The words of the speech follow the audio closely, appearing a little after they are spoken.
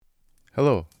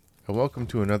Hello, and welcome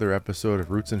to another episode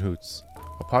of Roots and Hoots,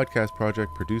 a podcast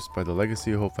project produced by the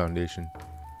Legacy of Hope Foundation.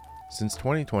 Since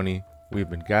 2020, we have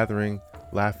been gathering,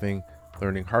 laughing,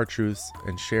 learning hard truths,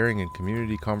 and sharing in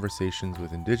community conversations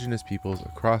with Indigenous peoples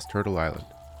across Turtle Island.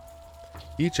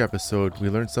 Each episode, we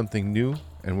learn something new,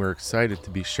 and we're excited to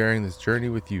be sharing this journey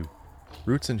with you.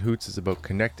 Roots and Hoots is about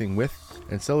connecting with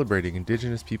and celebrating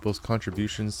Indigenous peoples'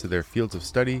 contributions to their fields of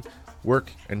study,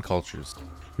 work, and cultures.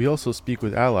 We also speak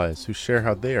with allies who share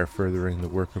how they are furthering the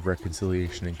work of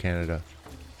reconciliation in Canada.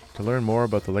 To learn more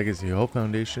about the Legacy of Hope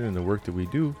Foundation and the work that we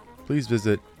do, please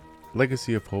visit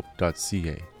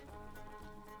legacyofhope.ca.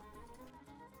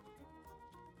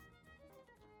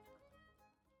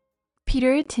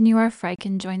 Peter Ittinuar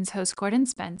Freuchen joins host Gordon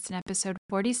Spence in episode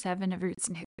 47 of Roots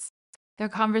and Hoots. Their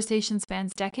conversation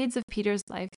spans decades of Peter's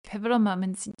life, pivotal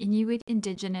moments in Inuit,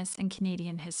 Indigenous, and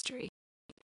Canadian history.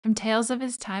 From tales of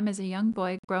his time as a young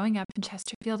boy growing up in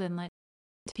Chesterfield Inlet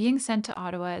to being sent to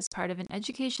Ottawa as part of an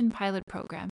education pilot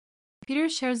program, Peter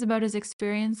shares about his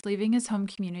experience leaving his home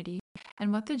community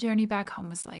and what the journey back home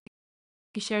was like.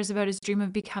 He shares about his dream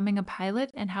of becoming a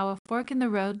pilot and how a fork in the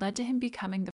road led to him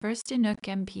becoming the first Inuk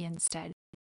MP instead.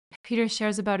 Peter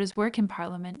shares about his work in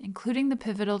Parliament, including the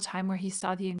pivotal time where he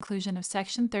saw the inclusion of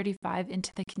Section 35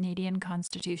 into the Canadian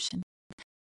Constitution.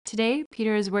 Today,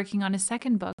 Peter is working on his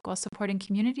second book while supporting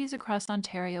communities across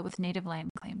Ontario with native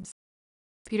land claims.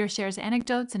 Peter shares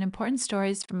anecdotes and important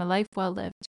stories from a life well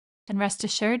lived, and rest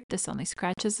assured, this only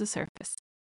scratches the surface.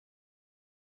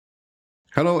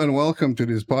 Hello and welcome to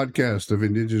this podcast of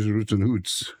Indigenous Roots and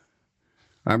Hoots.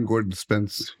 I'm Gordon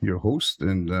Spence, your host,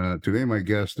 and today my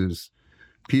guest is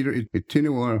Peter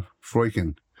Ittinuar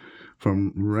Freuchen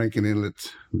from Rankin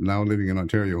Inlet, now living in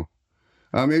Ontario.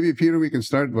 Maybe, Peter, we can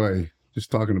start by just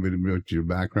talking a bit about your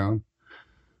background,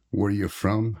 where you're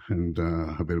from, and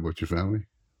a bit about your family.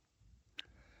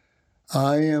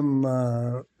 I am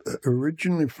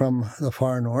originally from the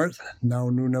far north, now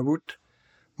Nunavut,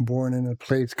 born in a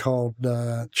place called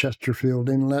Chesterfield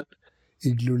Inlet,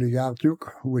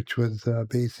 Igluligatuk, which was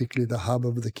basically the hub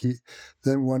of the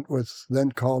what was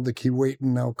then called the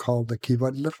Keewatin, now called the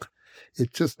Kivadlik.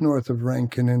 It's just north of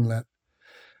Rankin Inlet.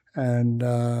 And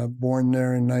born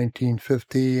there in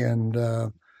 1950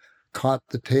 and caught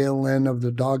the tail end of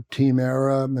the dog team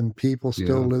era and people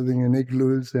still living in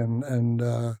igloos. And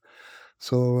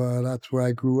so that's where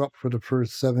I grew up for the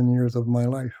first 7 years of my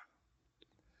life.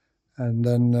 And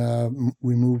then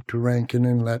we moved to Rankin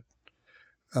Inlet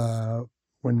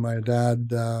when my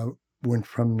dad went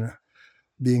from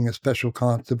being a special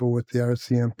constable with the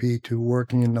RCMP to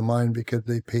working in the mine because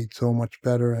they paid so much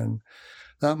better. And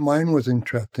that mine was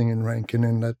interesting in Rankin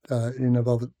Inlet in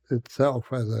of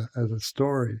itself as a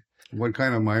story. What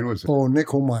kind of mine was it? Oh,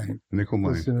 nickel mine. Nickel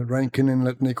mine. It was in a Rankin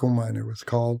Inlet nickel mine, it was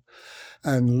called.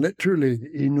 And literally,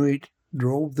 Inuit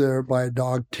drove there by a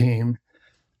dog team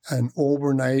and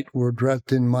overnight were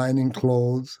dressed in mining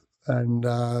clothes and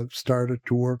started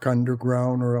to work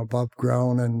underground or above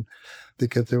ground. And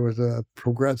because there was a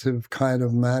progressive kind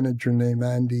of manager named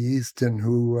Andy Easton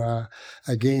who,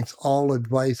 against all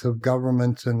advice of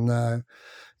governments and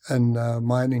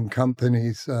mining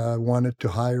companies, wanted to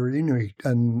hire Inuit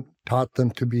and taught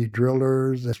them to be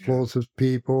drillers, explosives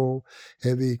people,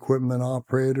 heavy equipment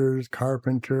operators,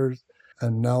 carpenters.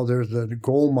 And now there's a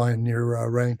gold mine near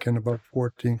Rankin, about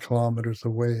 14 kilometers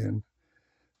away, and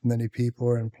many people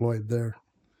are employed there.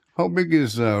 How big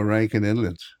is Rankin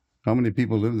Inlet? How many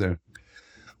people live there?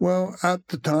 Well, at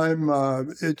the time,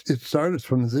 it started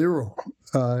from zero.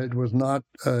 It was not.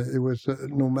 It was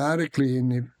nomadically in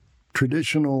the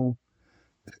traditional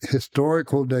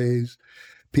historical days.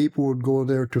 People would go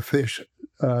there to fish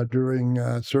during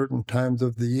certain times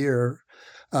of the year,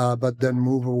 but then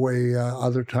move away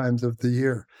other times of the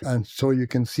year. And so you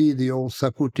can see the old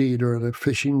saputid or the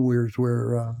fishing weirs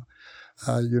where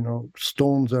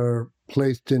stones are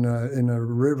placed in a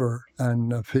river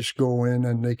and fish go in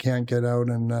and they can't get out,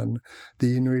 and then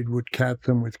the Inuit would catch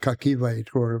them with kakivite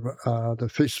or the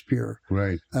fish spear.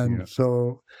 Right. And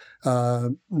so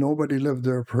nobody lived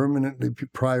there permanently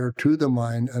prior to the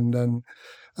mine. And then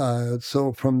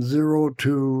so from zero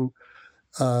to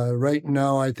right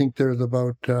now, I think there's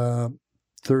about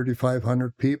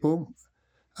 3,500 people.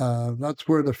 That's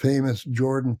where the famous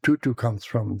Jordan Tutu comes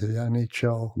from, the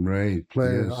NHL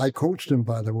player. Yes. I coached him,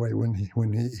 by the way, when he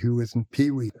was in Pee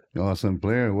Wee. Awesome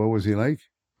player. What was he like?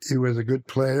 He was a good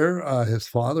player. His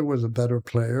father was a better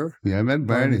player. Yeah, I met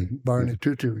Barney. Barney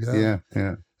Tutu,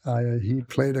 Yeah. He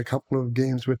played a couple of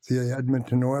games with the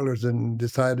Edmonton Oilers and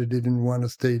decided he didn't want to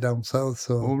stay down south.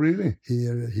 So oh, really?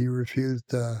 He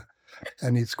refused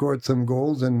and he scored some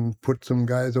goals and put some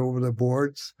guys over the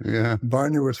boards. Yeah.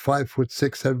 Barney was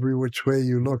 5'6" every which way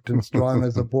you looked, and strong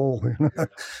as a bull,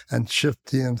 and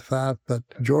shifty and fast. But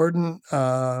Jordan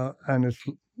and his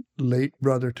late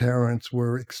brother Terence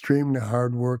were extremely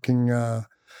hardworking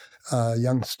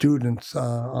young students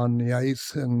on the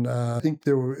ice, and I think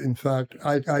they were. In fact,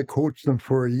 I coached them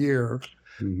for a year.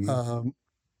 Mm-hmm.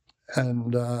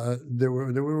 And there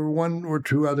were one or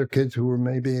two other kids who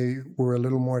were a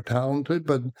little more talented,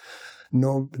 but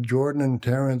no, Jordan and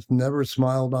Terence never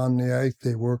smiled on the ice.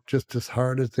 They worked just as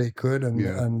hard as they could,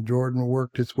 and Jordan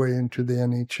worked his way into the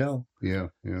NHL. Yeah.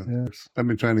 Yes. I've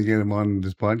been trying to get him on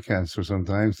this podcast for some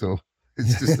time, so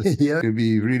it's just it'd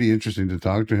be really interesting to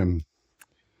talk to him.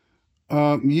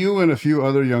 You and a few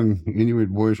other young Inuit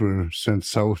boys were sent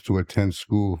south to attend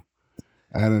school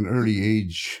at an early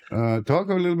age. Talk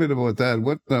a little bit about that.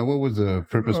 What was the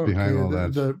purpose behind all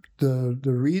that?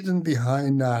 The reason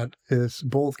behind that is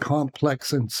both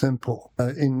complex and simple.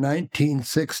 In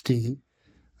 1960,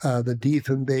 the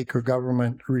Diefenbaker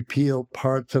government repealed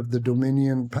parts of the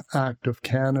Dominion Act of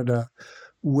Canada,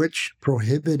 which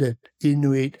prohibited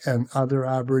Inuit and other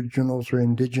Aboriginals or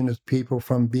Indigenous people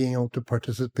from being able to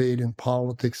participate in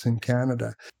politics in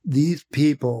Canada. These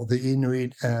people, the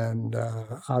Inuit and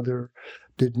other,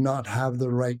 did not have the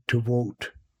right to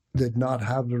vote, did not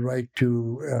have the right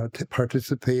to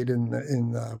participate in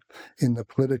the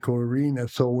political arena.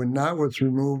 So when that was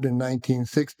removed in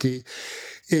 1960,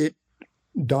 it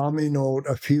dominoed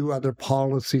a few other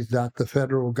policies that the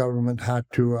federal government had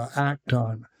to act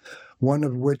on. One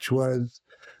of which was,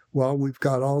 well, we've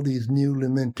got all these newly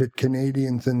minted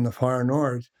Canadians in the far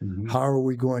north. Mm-hmm. How are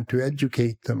we going to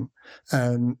educate them?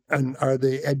 And are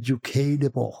they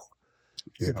educatable?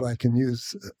 Yeah. If I can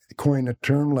coin a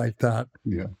term like that.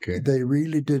 Yeah, okay. They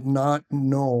really did not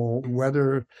know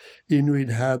whether Inuit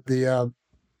had the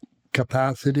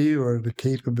capacity or the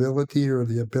capability or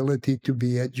the ability to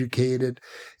be educated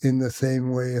in the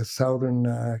same way as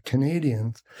Southern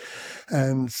Canadians.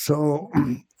 And so...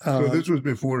 so this was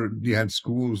before you had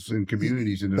schools and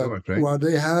communities in the north, right? Well,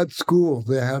 they had schools.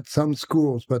 They had some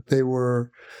schools, but they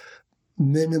were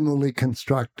minimally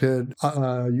constructed,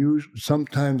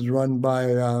 sometimes run by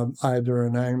either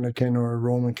an Anglican or a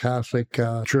Roman Catholic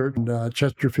church. And,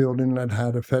 Chesterfield Inlet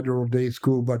had a federal day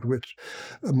school, but which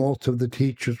most of the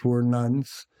teachers were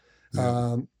nuns.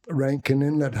 Yeah. Rankin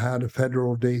Inlet had a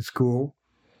federal day school.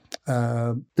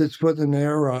 This was an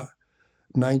era,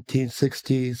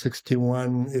 1960,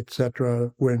 61,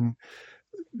 etc., when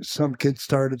some kids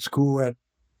started school at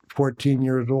 14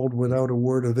 years old without a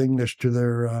word of English to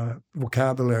their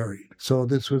vocabulary. So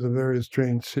this was a very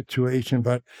strange situation.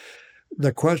 But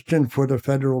the question for the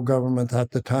federal government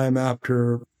at the time,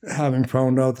 after having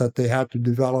found out that they had to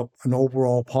develop an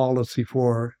overall policy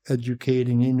for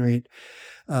educating Inuit,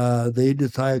 they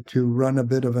decided to run a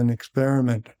bit of an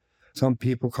experiment. Some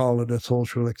people call it a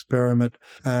social experiment.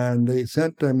 And they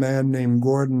sent a man named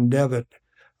Gordon Devitt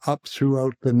up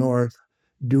throughout the north,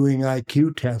 doing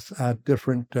IQ tests at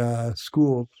different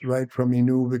schools, right from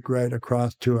Inuvik right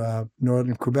across to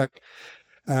northern Quebec.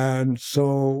 And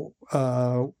so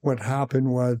what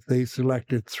happened was they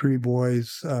selected 3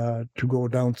 boys to go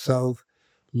down south,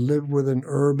 live with an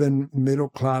urban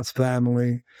middle-class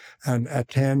family, and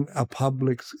attend a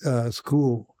public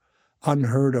school,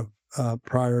 unheard of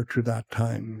prior to that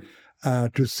time,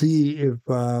 to see if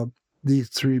these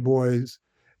 3 boys...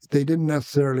 They didn't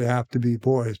necessarily have to be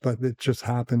boys, but it just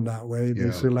happened that way. Yeah.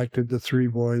 They selected the 3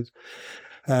 boys.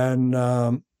 And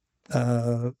the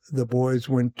boys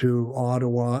went to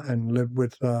Ottawa and lived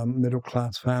with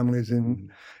middle-class families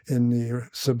in the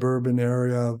suburban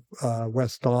area of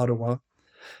West Ottawa,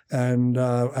 and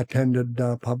attended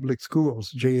public schools,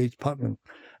 J.H. Putnam,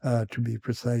 to be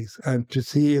precise, and to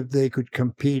see if they could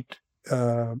compete.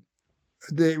 All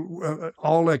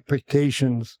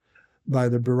expectations by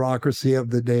the bureaucracy of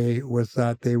the day was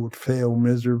that they would fail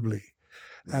miserably,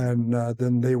 and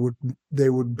then they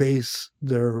would base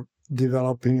their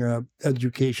developing a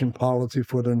education policy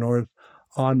for the North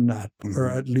on that, or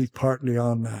at least partly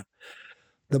on that.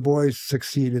 The boys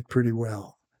succeeded pretty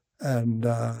well, and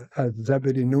as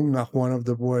Zebedee Nungnach, one of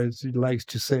the boys, he likes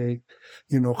to say,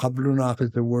 Kablunach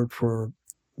is the word for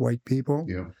white people.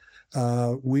 Yeah.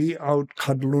 We out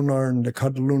Kadlunarn the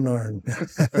Kadlunarn.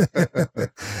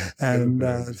 And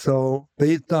so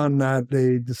based on that,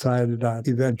 they decided that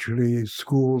eventually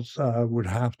schools would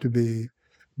have to be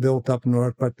built up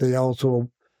north, but they also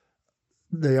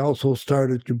they also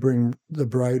started to bring the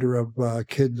brighter of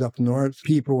kids up north,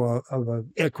 people of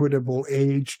an equitable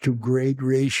age to grade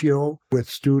ratio with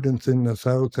students in the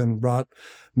south, and brought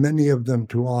many of them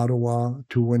to Ottawa,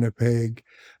 to Winnipeg,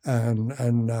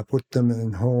 and put them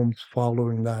in homes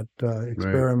following that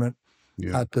experiment.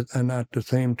 Yeah. At the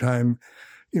same time,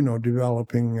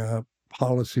 developing a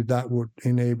policy that would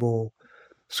enable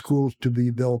schools to be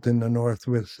built in the north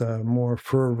with more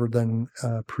fervor than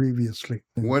previously.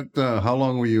 How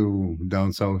long were you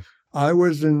down south? I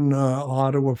was in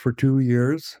Ottawa for 2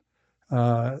 years.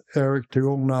 Eric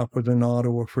Tiolnoff was in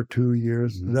Ottawa for 2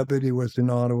 years. Mhm. Zebedee was in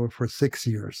Ottawa for 6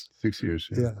 years. 6 years.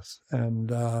 Yeah. Yes. And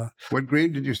What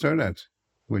grade did you start at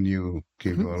when you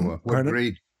came to Ottawa? What Pardon?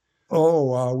 grade?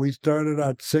 we started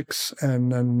at 6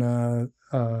 and then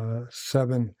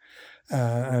 7.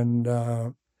 And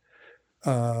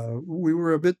we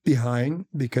were a bit behind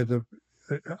because of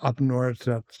up north.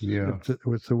 It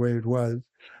was the way it was.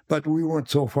 But we weren't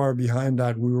so far behind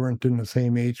that we weren't in the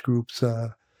same age groups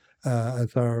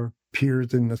as our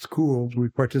peers in the schools. We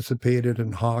participated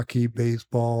in hockey,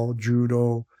 baseball,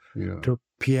 judo, took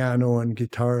piano and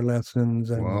guitar lessons,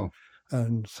 and Wow.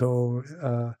 and so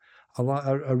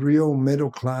a real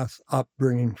middle class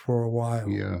upbringing for a while.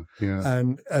 Yeah.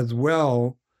 And as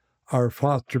well, our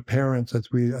foster parents, as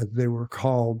they were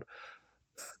called,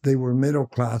 they were middle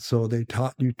class, so they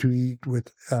taught you to eat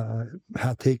with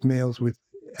take meals with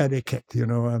etiquette.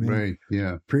 Right.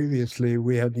 Yeah. Previously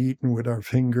we had eaten with our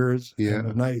fingers and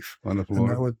a knife on the and floor.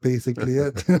 that was basically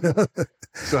it.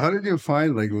 So how did you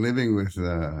find living with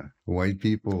white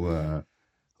people?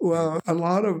 Well, a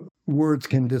lot of words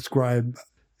can describe.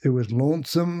 It was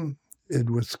lonesome, it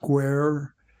was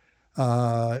square,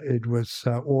 it was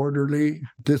orderly,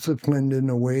 disciplined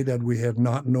in a way that we had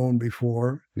not known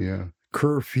before. Yeah.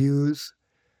 Curfews,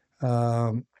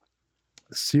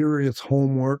 serious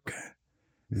homework,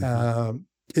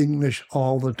 English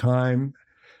all the time.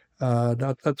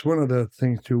 That's one of the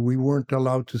things too. We weren't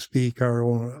allowed to speak our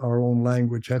own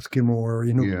language, Eskimo or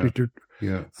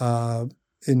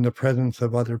in the presence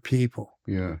of other people.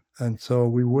 Yeah. And so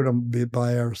we wouldn't be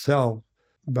by ourselves,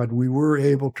 but we were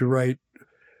able to write.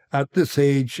 At this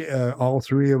age, all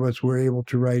three of us were able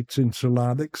to write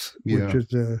syllabics, which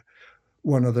is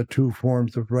one of the two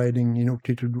forms of writing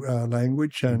Inuktitut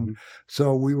language. And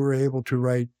so we were able to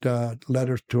write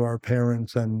letters to our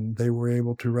parents, and they were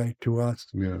able to write to us.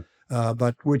 Yeah.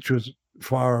 But which was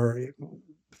far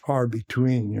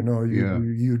between.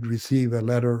 You'd receive a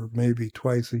letter maybe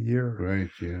twice a year. Right.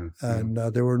 Yeah. And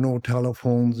there were no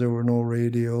telephones, there were no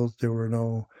radios, there were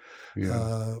no.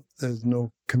 There's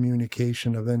no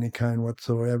communication of any kind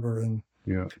whatsoever. And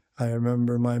I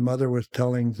remember my mother was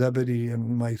telling Zebedee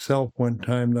and myself one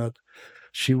time that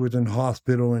she was in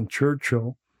hospital in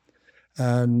Churchill,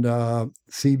 and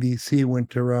CBC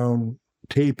went around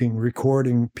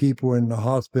recording people in the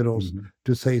hospitals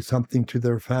to say something to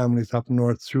their families up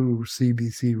north through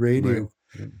CBC radio.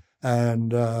 Right.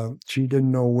 And she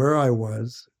didn't know where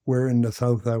in the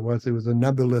south I was. It was a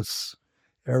nebulous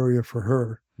area for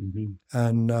her.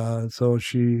 And so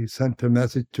she sent a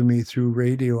message to me through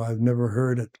radio. I've never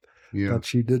heard it, but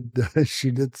she did.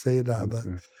 She did say that. But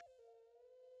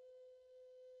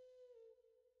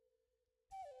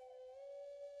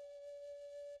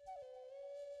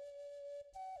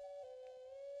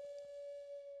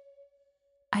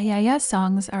Ayaya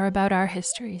songs are about our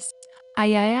histories.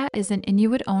 Ayaya is an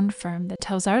Inuit-owned firm that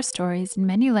tells our stories in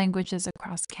many languages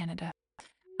across Canada.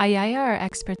 Ayaya are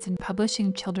experts in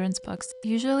publishing children's books,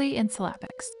 usually in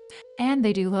syllabics, and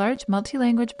they do large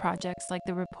multi-language projects like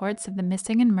the reports of the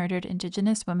Missing and Murdered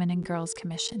Indigenous Women and Girls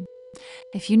Commission.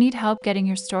 If you need help getting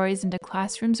your stories into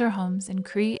classrooms or homes in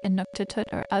Cree,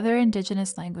 Inuktitut, or other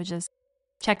Indigenous languages,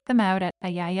 check them out at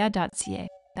ayaya.ca.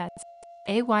 That's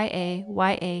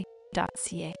ayaya.ca.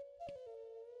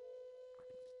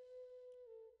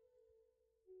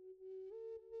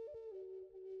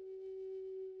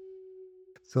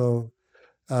 So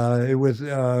it was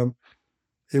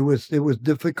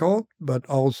difficult, but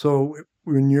also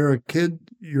when you're a kid,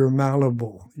 you're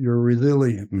malleable, you're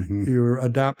resilient, you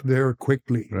adapt very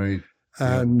quickly. Right.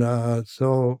 And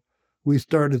so we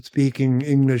started speaking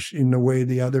English in the way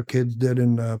the other kids did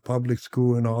in public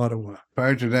school in Ottawa.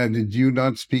 Prior to that, did you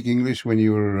not speak English when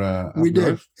you were We did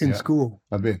north? in school.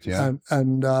 A bit, yeah.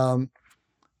 And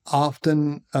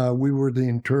often we were the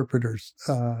interpreters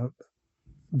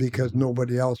because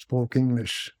nobody else spoke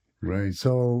English. Right.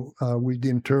 So we'd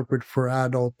interpret for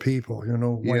adult people,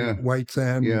 whites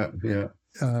and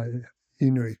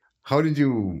Inuit. How did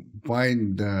you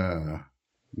find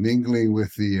mingling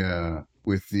with the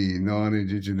with the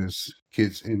non-Indigenous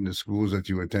kids in the schools that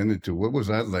you attended to. What was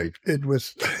that like? It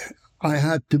was, I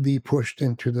had to be pushed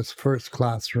into this first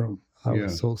classroom. I Yeah.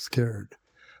 was so scared.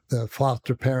 The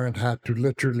foster parent had to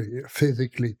literally,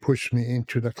 physically push me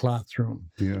into the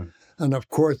classroom. Yeah. And of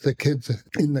course, the kids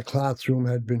in the classroom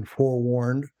had been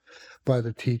forewarned by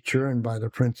the teacher and by the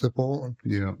principal.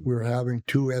 Yeah. We were having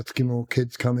 2 Eskimo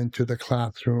kids come into the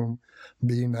classroom,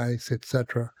 be nice,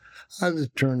 etc. As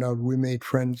it turned out, we made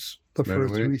friends the Right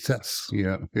first away? recess.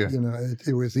 Yeah. Yeah. You know,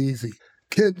 it was easy.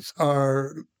 Kids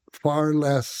are far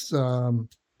less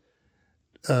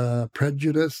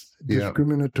prejudiced, Yeah.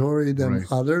 discriminatory than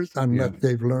Right. others, unless Yeah.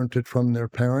 they've learned it from their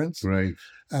parents. Right.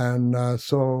 And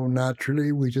so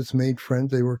naturally, we just made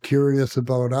friends. They were curious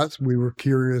about us. We were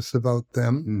curious about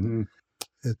them. Mm-hmm.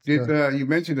 It's, Did you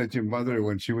mentioned that your mother,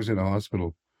 when she was in the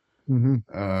hospital, mhm.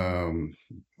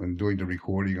 when doing the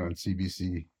recording on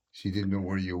CBC, she didn't know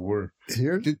where you were.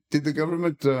 Here, Did the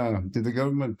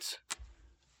government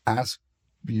ask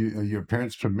your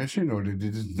parents' permission, or did they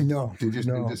just no, they just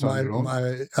no. did this on their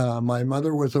own? My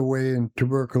mother was away in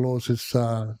tuberculosis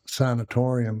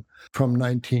sanatorium from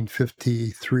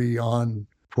 1953 on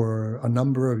for a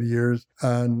number of years,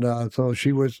 and so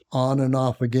she was on and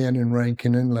off again in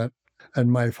Rankin Inlet. And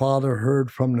my father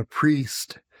heard from the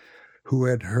priest, who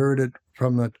had heard it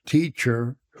from the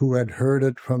teacher, who had heard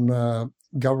it from the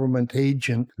government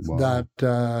agent, Wow. that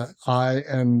I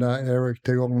and Eric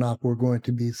Teognak were going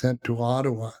to be sent to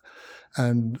Ottawa,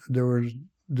 and there was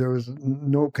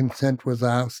no consent was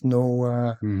asked,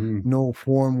 Mm-hmm. no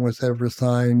form was ever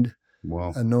signed,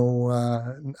 Wow.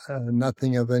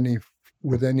 nothing of any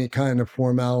with any kind of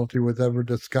formality was ever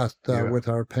discussed Yeah. with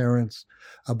our parents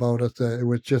about us. It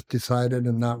was just decided,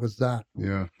 and that was that.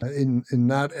 Yeah. In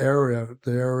that area,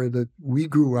 the area that we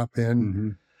grew up in, Mm-hmm.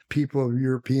 people of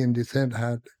European descent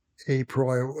had a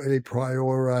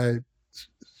priori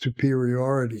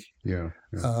superiority, Yeah.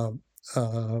 Yeah.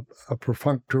 a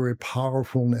perfunctory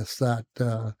powerfulness that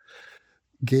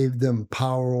gave them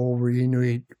power over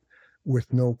Inuit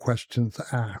with no questions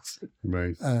asked.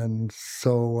 Right. And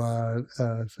so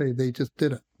they just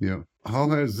did it. Yeah. How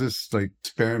has this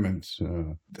experiment?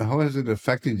 How has it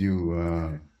affected you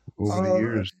over the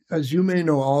years? As you may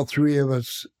know, all 3 of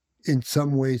us in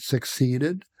some way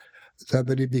succeeded.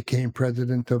 Zebedee became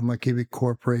president of Makivik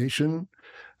Corporation.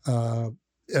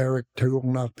 Eric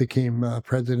Teognak became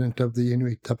president of the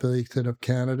Inuit Tapileksit of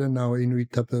Canada, now Inuit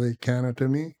Tapilek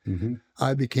Kanatami. Mm-hmm.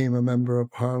 I became a member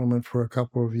of parliament for a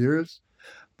couple of years.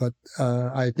 But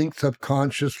I think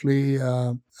subconsciously,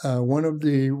 one of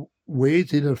the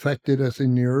ways it affected us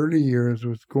in the early years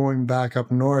was going back up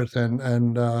north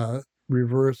and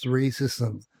reverse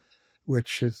racism,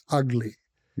 which is ugly.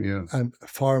 Yeah. And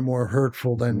far more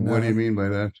hurtful than... What do you mean by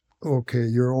that? Okay,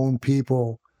 your own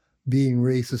people being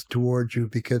racist towards you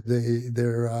because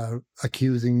they're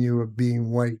accusing you of being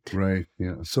white. Right,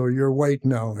 yeah. So you're white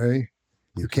now, eh?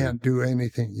 You Okay. can't do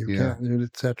anything. You Yeah. can't,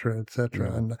 et cetera, et cetera.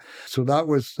 Yeah. And so that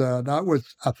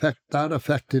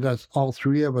affected us, all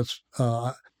 3 of us,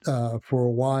 for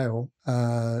a while.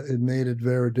 It made it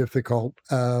very difficult.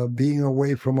 Being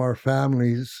away from our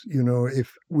families,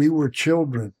 if we were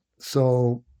children,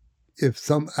 so if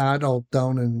some adult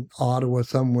down in Ottawa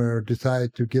somewhere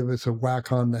decided to give us a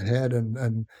whack on the head,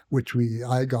 and which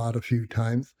I got a few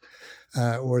times,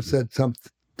 or said some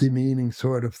demeaning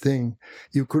sort of thing,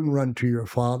 you couldn't run to your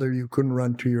father, you couldn't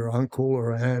run to your uncle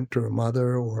or aunt or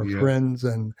mother or Yeah. friends,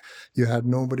 and you had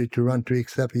nobody to run to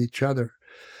except each other.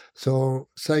 So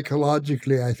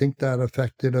psychologically, I think that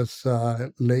affected us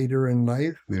later in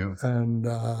life. Yeah. And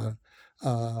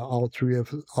all three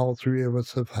of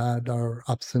us have had our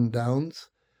ups and downs,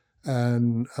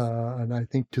 and I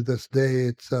think to this day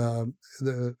it's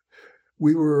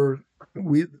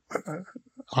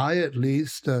I at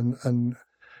least and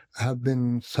have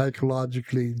been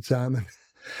psychologically examined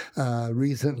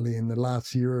recently in the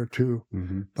last year or two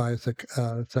Mm-hmm. by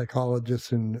a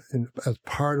psychologist as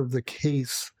part of the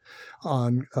case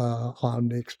on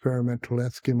the experimental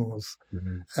Eskimos,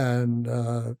 Mm-hmm. and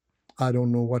I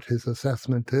don't know what his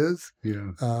assessment is,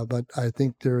 Yeah. but I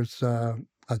think there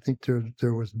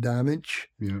was damage,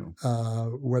 Yeah.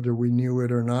 whether we knew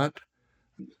it or not.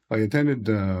 I attended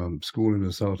school in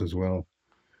the South as well,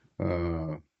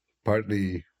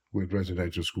 partly with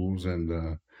residential schools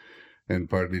and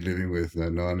partly living with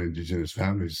non-Indigenous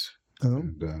families. Oh.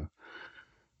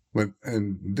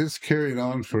 And this carried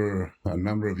on for a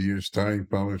number of years, starting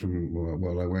probably from,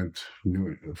 I went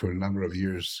for a number of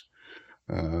years.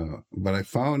 But I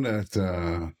found that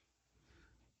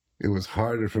it was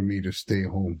harder for me to stay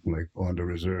home, like on the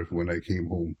reserve when I came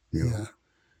home, you know. Yeah.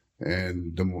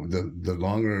 And the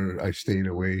longer I stayed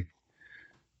away,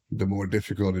 the more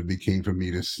difficult it became for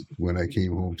me when I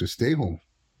came home to stay home.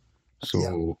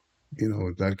 So,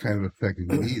 that kind of affected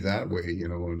me that way,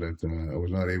 that I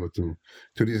was not able to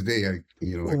this day, I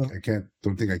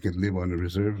don't think I could live on the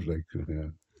reserves.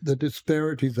 The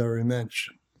disparities are immense.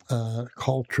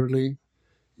 Culturally,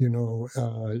 you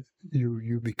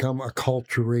become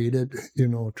acculturated,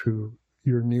 to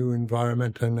your new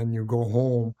environment, and then you go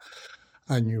home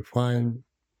and you find,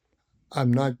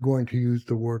 I'm not going to use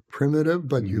the word primitive,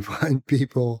 but you find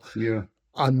people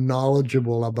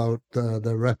unknowledgeable about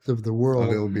the rest of the world.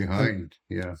 A little behind,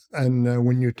 And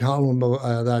when you tell them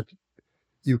that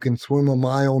you can swim a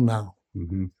mile now,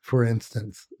 for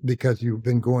instance, because you've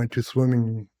been going to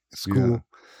swimming school,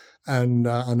 and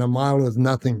a mile is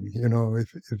nothing,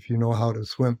 if you know how to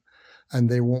swim, and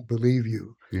they won't believe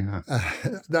you. Yeah,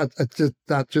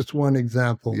 that's just one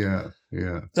example. Yeah.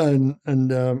 And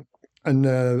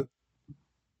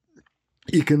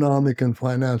economic and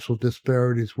financial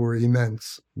disparities were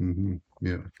immense.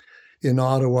 Yeah. In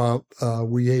Ottawa,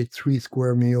 we ate 3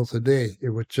 square meals a day. It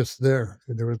was just there.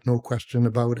 There was no question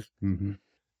about it.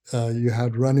 You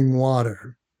had running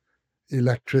water,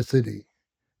 electricity,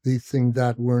 these things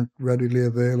that weren't readily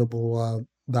available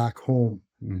back home,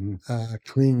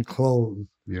 clean clothes,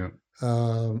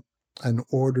 an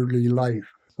orderly life.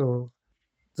 So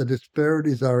the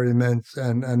disparities are immense,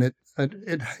 and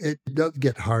it does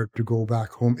get hard to go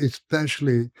back home,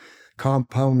 especially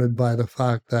compounded by the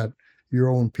fact that your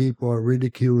own people are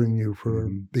ridiculing you for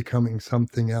becoming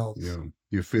something else. Yeah,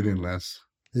 you fit in less.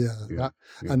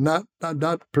 And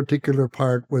that particular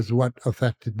part was what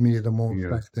affected me the most,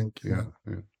 I think.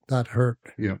 That hurt.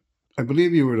 Yeah. I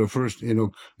believe you were the first,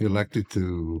 elected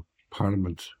to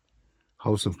Parliament,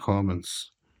 House of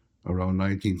Commons, around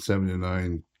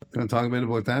 1979. Can I talk a bit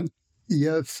about that?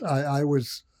 Yes, I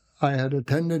had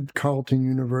attended Carleton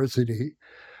University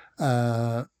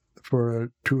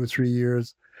for 2 or 3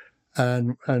 years,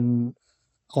 and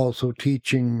also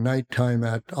teaching nighttime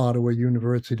at Ottawa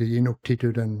University,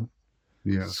 Inuktitut and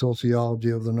Sociology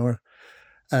of the North.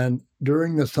 And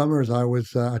during the summers, I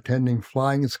was attending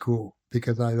flying school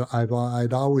because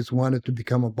I'd always wanted to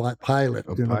become a pilot.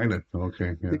 Pilot,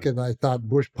 okay. Yeah. Because I thought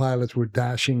bush pilots were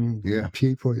dashing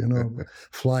people,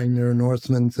 flying their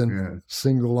Northmans and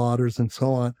single otters and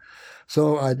so on.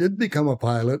 So I did become a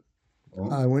pilot. Oh.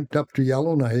 I went up to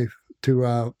Yellowknife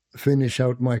to finish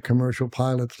out my commercial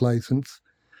pilot's license.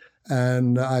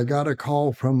 And I got a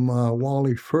call from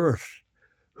Wally Firth,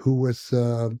 who was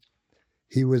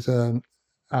he was an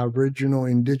Aboriginal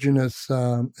Indigenous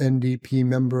NDP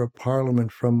member of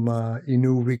Parliament from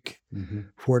Inuvik,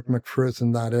 Fort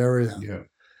McPherson, that area. Yeah.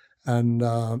 And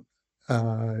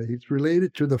he's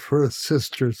related to the Firth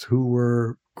sisters, who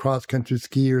were cross-country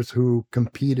skiers who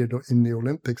competed in the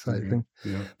Olympics, I think.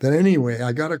 Yeah. But anyway,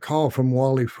 I got a call from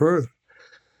Wally Firth,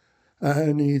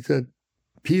 and he said,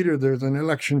 "Peter, there's an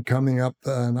election coming up,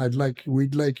 and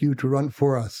we'd like you to run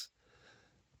for us."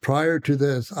 Prior to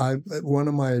this, one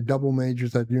of my double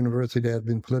majors at university had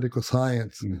been political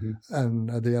science, and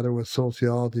the other was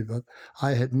sociology, but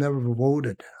I had never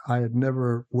voted. I had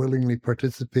never willingly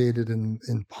participated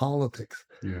in politics.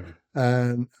 Yeah.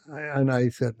 And I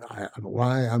said,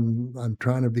 why? I'm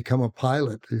trying to become a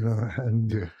pilot,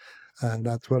 and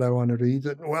that's what I wanted to. He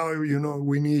said, well, we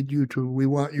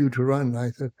want you to run. I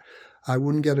said, I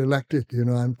wouldn't get elected.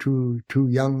 I'm too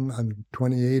young. I'm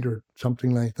 28 or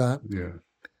something like that. Yeah.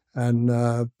 And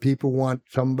people want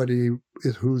somebody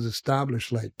who's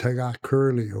established, like Tagak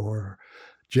Curley or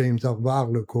James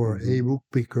Alvarluk or Abe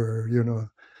Ukpik or,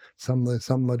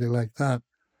 somebody like that.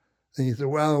 And he said,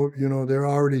 well, they're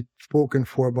already spoken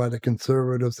for by the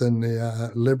Conservatives and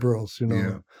the Liberals,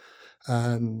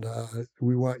 and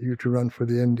we want you to run for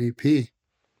the NDP.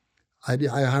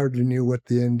 I hardly knew what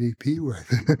the NDP was.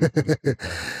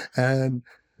 and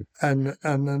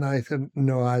then I said,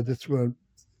 no, I just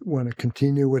want to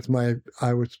continue with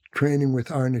I was training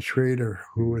with Arne Schrader,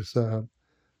 who was a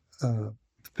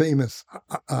famous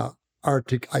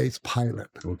Arctic ice pilot.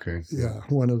 Okay. Yeah,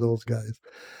 one of those guys.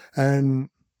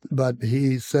 But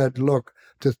he said, look,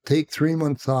 just take 3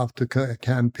 months off to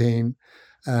campaign,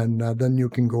 and then you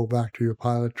can go back to your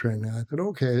pilot training. I said,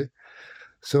 okay.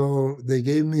 So they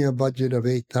gave me a budget of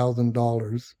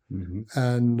 $8,000,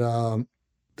 and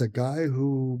the guy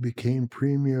who became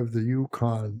premier of the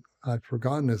Yukon, I've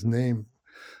forgotten his name,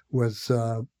 was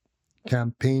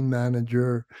campaign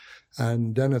manager,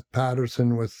 and Dennis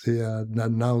Patterson was the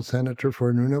now senator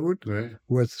for Nunavut,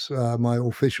 was my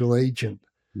official agent.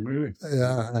 Really?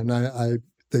 Yeah, and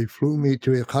they flew me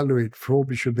to Iqaluit,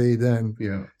 Frobisher Bay then,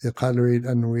 Iqaluit,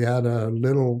 and we had a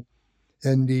little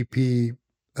NDP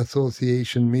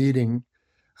association meeting,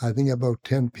 I think about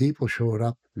 10 people showed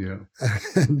up. Yeah.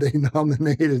 And they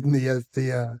nominated me as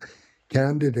the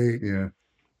candidate. Yeah.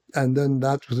 And then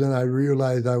that was when I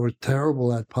realized I was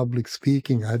terrible at public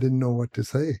speaking. I didn't know what to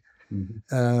say.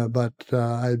 But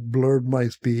I blurred my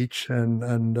speech,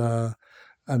 and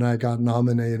I got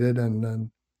nominated. And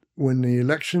then when the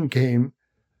election came,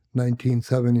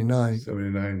 1979,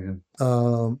 79,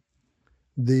 yeah.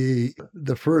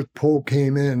 The first poll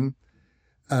came in,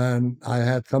 and I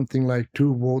had something like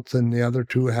 2 votes, and the other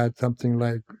 2 had something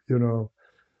like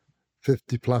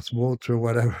 50 plus votes or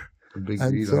whatever.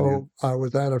 And so I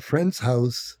was at a friend's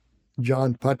house,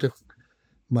 John Putic,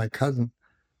 my cousin,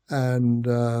 and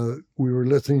we were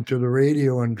listening to the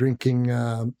radio and drinking,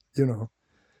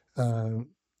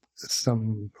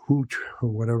 some hooch or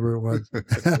whatever it was,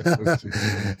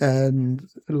 and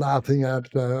laughing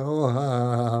at,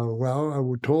 well, I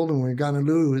told him we're going to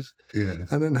lose. Yeah.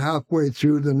 And then halfway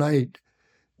through the night,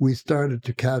 we started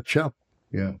to catch up.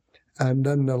 Yeah. And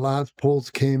then the last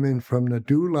polls came in from the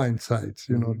DEW line sites,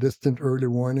 distant early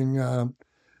warning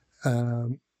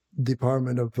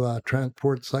Department of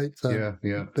Transport sites that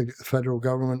the federal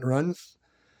government runs.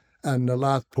 And the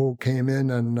last poll came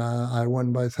in, and I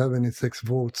won by 76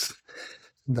 votes.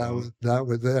 That was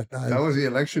it. That was the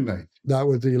election night. That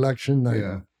was the election night.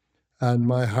 Yeah. And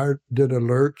my heart did a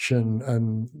lurch,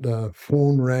 and the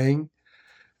phone rang.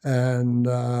 And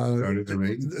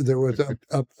there was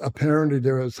apparently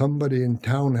there was somebody in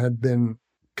town had been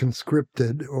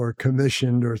conscripted or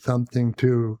commissioned or something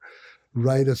to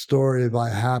write a story if I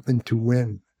happened to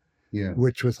win,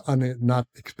 which was not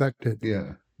expected.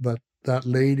 Yeah. But that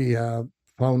lady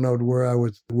found out where I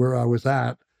was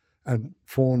at, and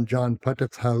phoned John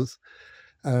Putic's house.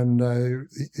 And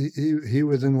he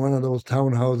was in one of those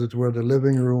townhouses where the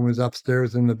living room is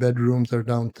upstairs and the bedrooms are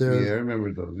downstairs. Yeah, I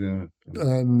remember those, yeah.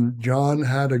 And John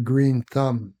had a green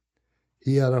thumb.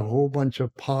 He had a whole bunch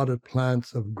of potted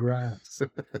plants of grass.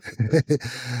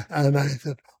 And I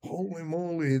said, holy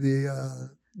moly,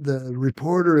 the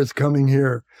reporter is coming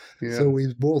here. Yeah. So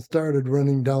we both started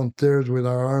running downstairs with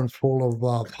our arms full of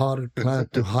potted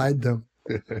plant to hide them.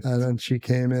 And then she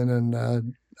came in, and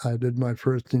I did my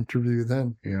first interview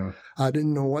then. Yeah. I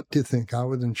didn't know what to think. I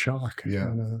was in shock.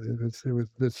 Yeah. It was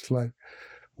this like,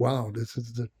 wow, this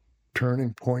is the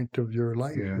turning point of your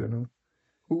life,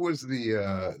 Who was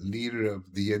the leader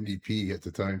of the NDP at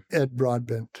the time? Ed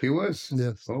Broadbent. He was?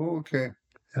 Yes. Oh, okay.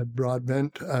 Ed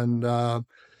Broadbent, and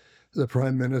the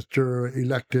prime minister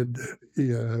elect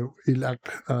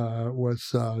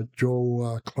was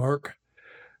Joe Clark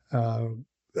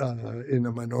in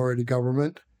a minority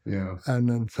government. Yeah. And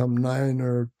then some 9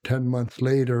 or 10 months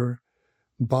later,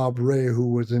 Bob Rae,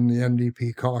 who was in the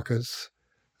NDP caucus,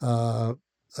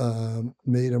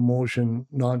 made a motion,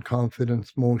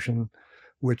 non-confidence motion,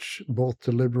 which both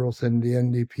the Liberals and the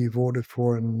NDP voted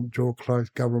for, and Joe Clark's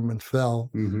government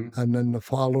fell. Mm-hmm. And then the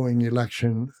following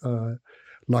election,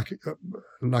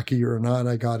 lucky or not,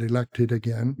 I got elected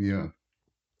again. Yeah.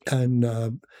 And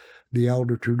the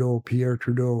elder Trudeau, Pierre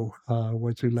Trudeau,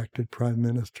 was elected prime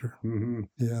minister. Mm-hmm.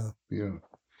 Yeah. Yeah.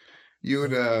 You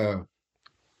would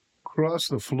cross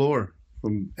the floor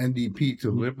from NDP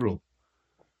to Liberal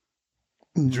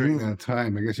during that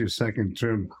time, I guess your second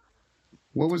term.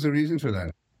 What was the reason for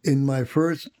that? In my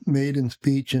first maiden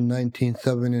speech in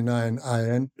 1979,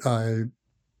 I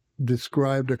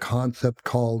described a concept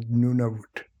called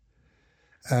Nunavut,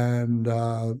 and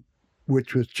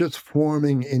which was just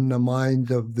forming in the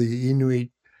minds of the Inuit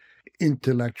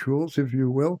intellectuals, if you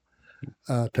will,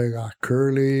 Tagaq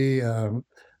Curley,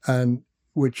 and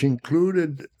which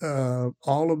included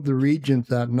all of the regions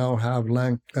that now have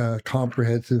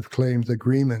comprehensive claims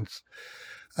agreements.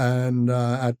 And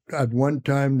at one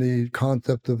time, the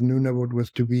concept of Nunavut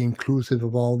was to be inclusive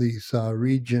of all these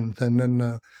regions. And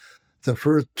then the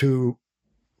first to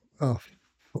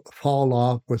fall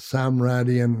off was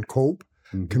Samrati and Cope,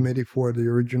 mm-hmm. Committee for the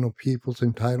Original Peoples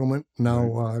Entitlement,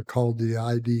 now called the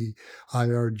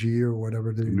IDIRG or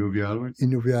whatever. The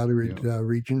Inuvialuit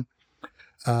region.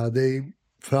 They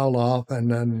fell off, and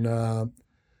then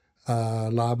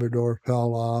Labrador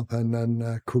fell off, and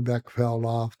then Quebec fell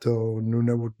off, so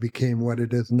Nunavut became what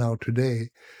it is now today.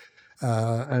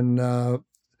 And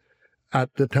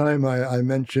at the time I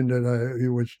mentioned that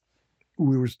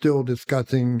we were still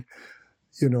discussing,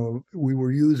 we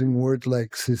were using words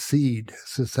like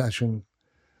secession,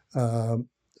 and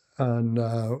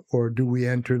or do we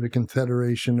enter the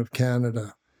Confederation of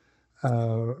Canada?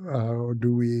 Or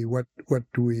do we? What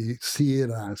do we see it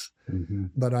as? Mm-hmm.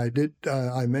 But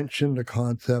I mentioned the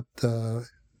concept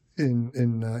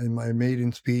in my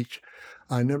maiden speech,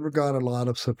 I never got a lot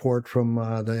of support from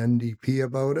the NDP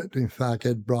about it. In fact,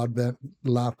 Ed Broadbent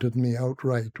laughed at me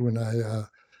outright when I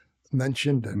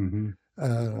mentioned it,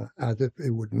 as if it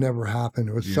would never happen.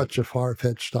 It was such a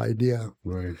far-fetched idea.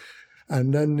 Right.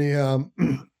 And then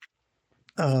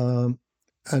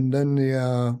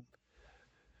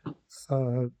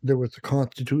there was the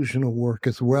constitutional work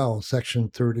as well, Section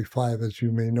 35, as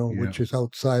you may know, which is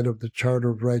outside of the Charter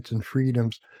of Rights and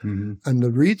Freedoms. And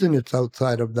the reason it's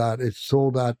outside of that is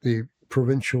so that the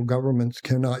provincial governments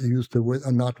cannot use the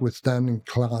notwithstanding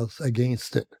clause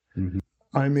against it.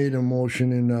 I made a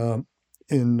motion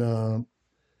in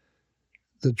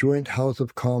the Joint House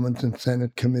of Commons and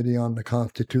Senate Committee on the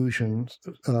Constitution,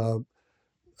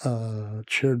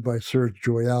 chaired by Serge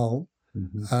Joyal,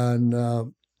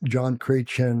 and John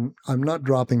Freuchen. I'm not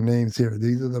dropping names here.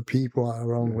 These are the people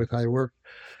around with I worked.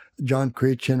 John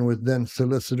Freuchen was then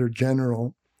Solicitor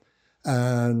General.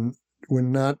 And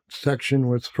when that section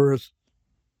was first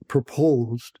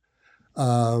proposed,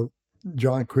 John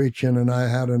Freuchen and I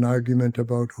had an argument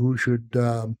about who should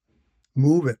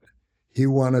move it. He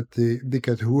wanted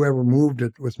because whoever moved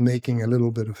it was making a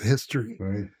little bit of history.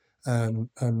 Right. And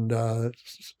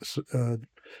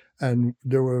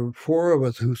there were four of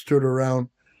us who stood around: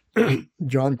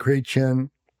 John Freuchen,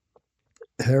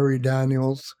 Harry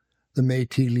Daniels, the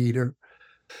Métis leader,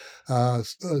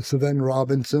 Sven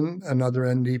Robinson, another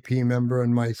NDP member,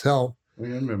 and myself. I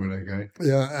remember that guy.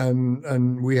 Yeah,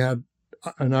 and we had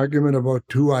an argument about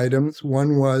two items.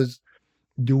 One was,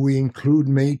 do we include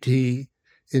Métis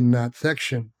in that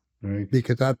section? Right.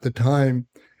 Because at the time,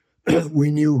 we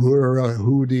knew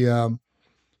who the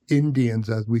Indians,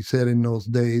 as we said in those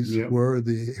days, were,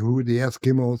 who the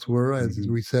Eskimos were, as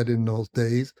we said in those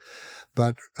days.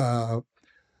 But the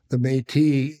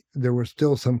Métis, there was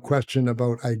still some question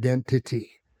about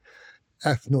identity.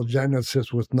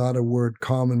 Ethnogenesis was not a word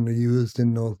commonly used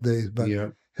in those days, but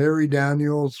Harry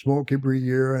Daniels, Smokey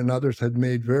Briere, and others had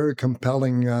made very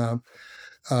compelling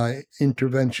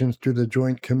interventions to the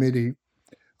Joint Committee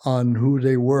on who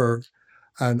they were,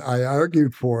 and I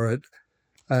argued for it.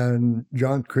 And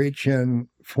John Freuchen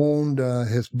phoned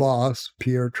his boss,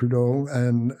 Pierre Trudeau,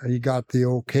 and he got the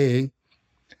okay.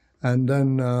 And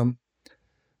then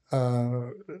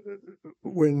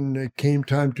when it came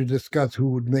time to discuss who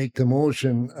would make the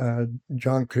motion,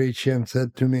 John Freuchen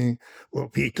said to me, "Well,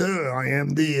 Peter, I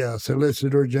am the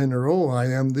Solicitor General. I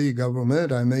am the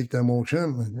government. I make the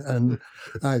motion." And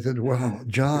I said, "Well,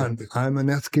 John, I'm an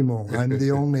Eskimo. I'm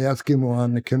the only Eskimo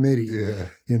on the committee.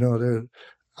 You know,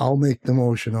 I'll make the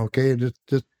motion, okay?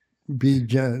 Just be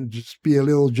a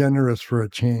little generous for a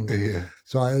change."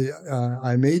 So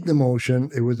I made the motion.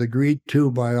 It was agreed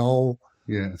to by all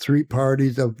three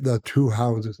parties of the two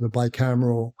houses, the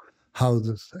bicameral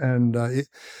houses. And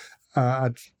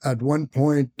at one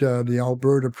point, the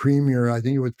Alberta Premier, I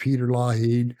think it was Peter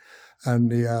Lougheed,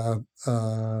 and the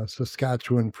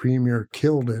Saskatchewan Premier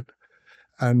killed it.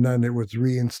 And then it was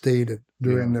reinstated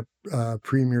during the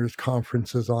Premier's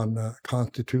conferences on the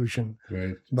Constitution.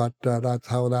 Right. But that's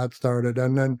how that started.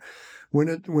 And then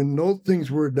when those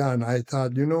things were done, I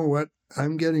thought, you know what?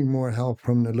 I'm getting more help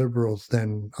from the Liberals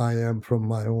than I am from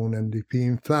my own NDP.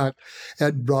 In fact,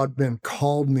 Ed Broadbent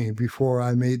called me before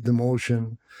I made the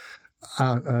motion,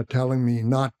 telling me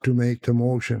not to make the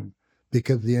motion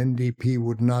because the NDP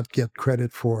would not get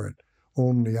credit for it.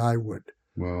 Only I would.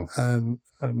 Wow. And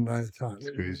I thought,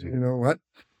 that's crazy. You know what?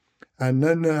 And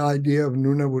then the idea of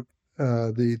Nunavut,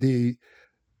 the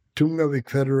Tungavik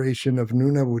Federation of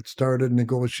Nunavut started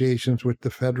negotiations with the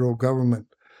federal government.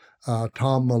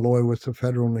 Tom Malloy was the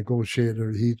federal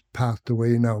negotiator. He's passed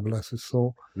away now, bless his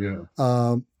soul.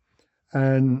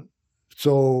 And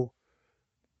so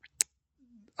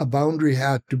a boundary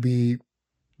had to be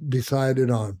decided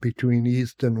on between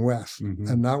East and West,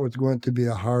 and that was going to be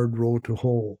a hard road to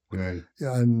hoe. Right.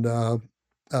 And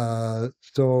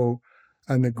so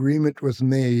an agreement was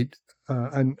made,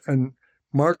 and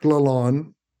Mark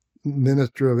Lalonde,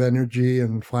 Minister of Energy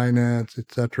and Finance,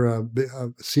 etc.,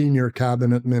 senior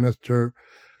cabinet minister,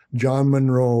 John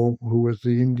Munro, who was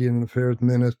the Indian Affairs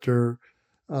Minister,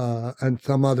 and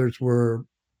some others were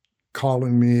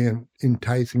calling me and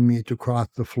enticing me to cross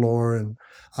the floor, and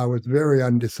I was very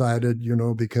undecided, you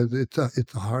know, because it's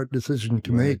a hard decision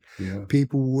to make.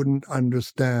 People wouldn't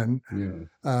understand,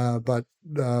 but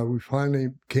we finally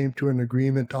came to an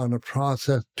agreement on a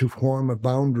process to form a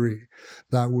boundary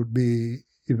that would be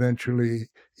eventually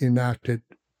enacted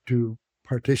to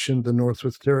partitioned the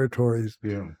Northwest Territories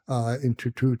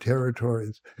into 2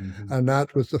 territories. Mm-hmm. And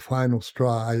that was the final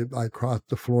straw. I crossed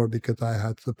the floor because I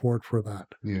had support for that.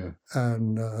 Yeah.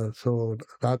 And so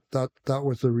that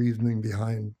was the reasoning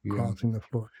behind crossing the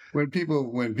floor. When people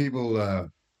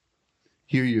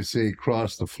hear you say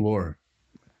cross the floor,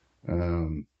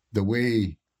 the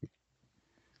way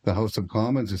the House of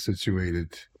Commons is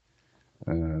situated,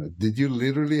 did you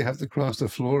literally have to cross the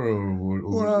floor, or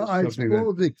well, I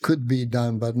suppose it could be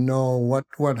done, but no.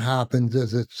 What happens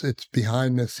is it's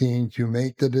behind the scenes. You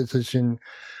make the decision.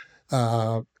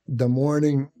 The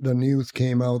morning the news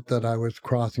came out that I was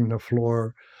crossing the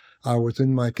floor, I was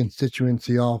in my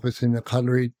constituency office in the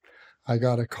Cullery. I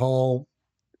got a call,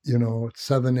 at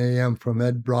 7 a.m. from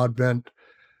Ed Broadbent.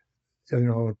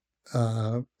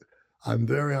 I'm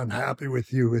very unhappy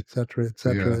with you, et cetera, et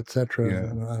cetera, et cetera. Yeah.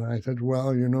 And I said,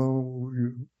 well, you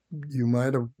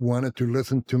might have wanted to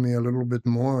listen to me a little bit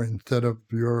more instead of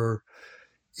your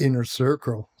inner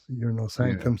circle,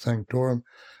 sanctum sanctorum.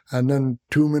 And then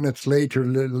 2 minutes later,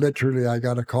 literally, I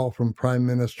got a call from Prime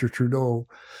Minister Trudeau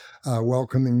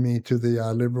welcoming me to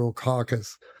the Liberal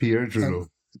caucus. Pierre Trudeau.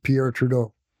 Pierre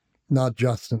Trudeau, not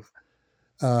Justin.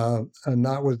 And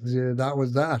that was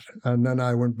that. And then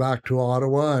I went back to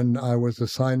Ottawa, and I was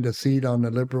assigned a seat on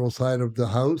the Liberal side of the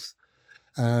House.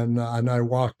 And I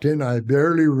walked in. I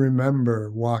barely remember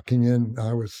walking in.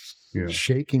 I was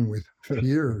shaking with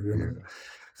fear,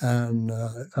 And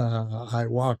I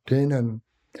walked in, and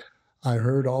I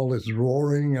heard all this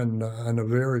roaring and a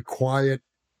very quiet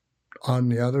on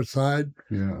the other side.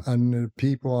 Yeah. And the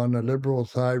people on the Liberal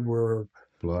side were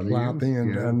clapping,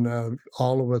 and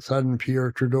all of a sudden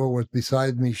Pierre Trudeau was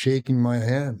beside me shaking my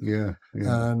hand. Yeah.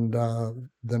 And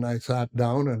then I sat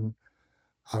down, and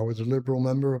I was a Liberal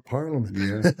member of Parliament.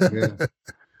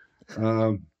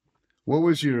 What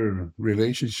was your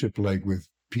relationship like with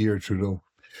Pierre Trudeau?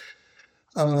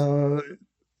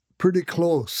 Pretty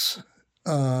close.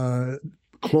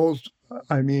 Close.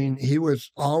 I mean, he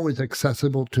was always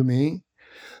accessible to me.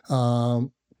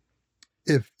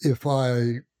 If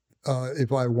I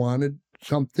wanted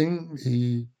something,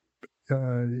 he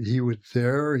was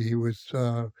there. He was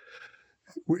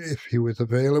if he was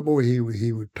available,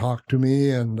 he would talk to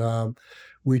me, and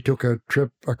we took a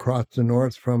trip across the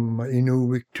north from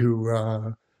Inuvik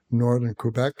to northern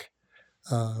Quebec.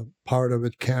 Part of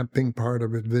it camping, part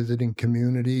of it visiting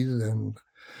communities,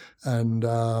 and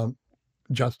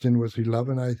Justin was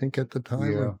 11, I think, at the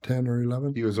time, or 10 or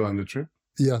 11. He was on the trip?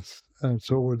 Yes, and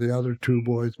so were the other 2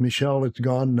 boys. Michelle is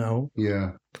gone now.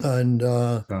 Yeah. And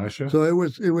Sasha? so it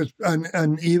was,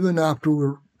 and even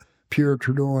after Pierre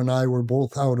Trudeau and I were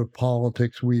both out of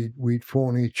politics, we'd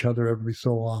phone each other every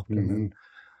so often. Mm-hmm. And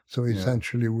so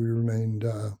essentially we remained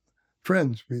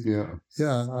friends. If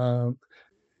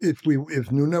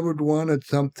Nunavut wanted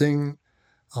something,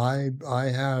 I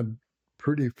had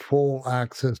pretty full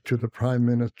access to the Prime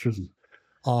Minister's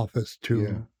office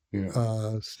to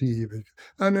see it.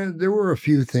 And there were a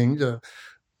few things.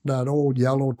 That old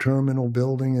yellow terminal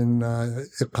building in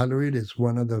Iqaluit is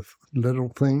one of the little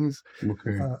things.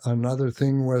 Okay. Another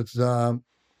thing was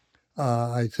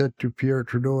I said to Pierre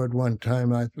Trudeau at one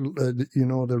time,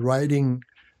 the writing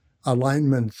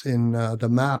alignments in the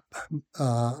map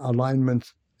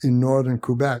alignments in northern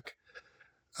Quebec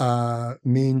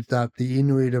means that the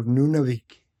Inuit of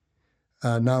Nunavik,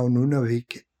 now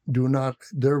Nunavik,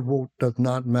 their vote does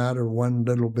not matter one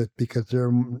little bit, because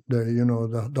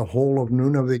the whole of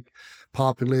Nunavik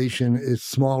population is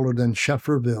smaller than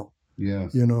Shefferville. Yeah.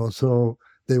 So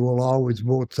they will always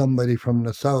vote somebody from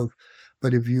the south.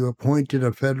 But if you appointed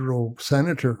a federal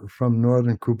senator from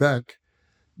northern Quebec,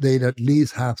 they'd at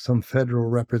least have some federal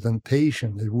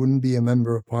representation. It wouldn't be a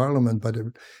member of parliament, but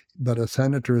a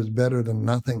senator is better than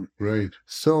nothing. Right.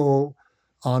 So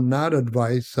on that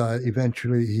advice,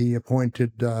 eventually he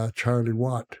appointed Charlie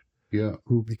Watt,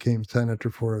 who became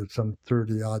senator for some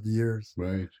 30-odd years.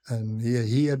 Right. And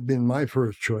he had been my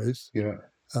first choice. Yeah.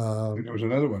 There was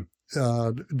another one.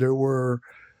 There were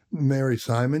Mary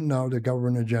Simon, now the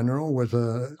Governor General, was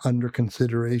under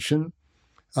consideration.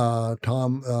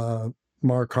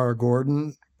 Markar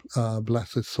Gordon,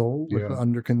 bless his soul, was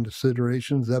under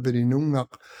consideration. Zebedee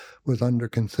Nungak was under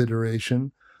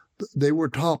consideration. They were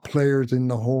top players in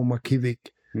the whole Makivik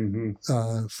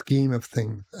scheme of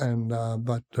things,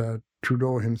 but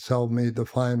Trudeau himself made the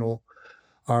final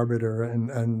arbiter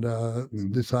and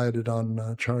decided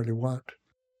on Charlie Watt.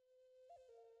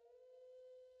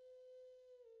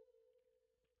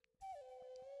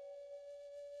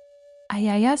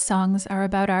 Ayaya songs are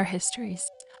about our histories.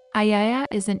 Ayaya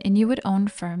is an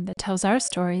Inuit-owned firm that tells our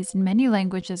stories in many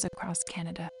languages across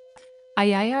Canada.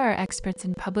 Ayaya are experts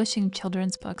in publishing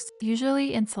children's books,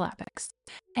 usually in syllabics,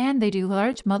 and they do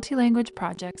large multi-language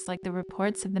projects like the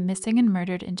reports of the Missing and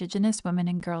Murdered Indigenous Women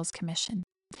and Girls Commission.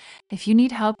 If you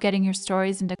need help getting your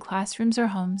stories into classrooms or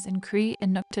homes in Cree,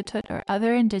 Inuktitut, or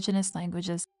other Indigenous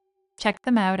languages, check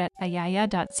them out at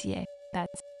ayaya.ca.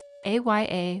 That's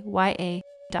ayaya.ca.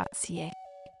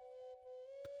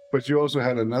 But you also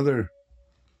had another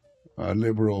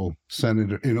liberal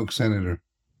senator, Inuk senator.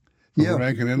 Yeah,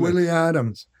 Rankin Inlet. Willie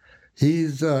Adams.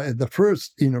 He's the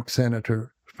first Inuk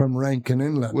senator from Rankin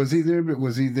Inlet. Was he there?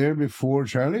 Was he there before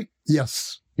Charlie?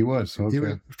 Yes. He was. Okay. He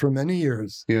was for many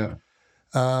years. Yeah.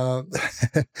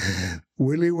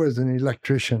 Willie was an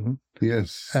electrician.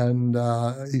 Yes. And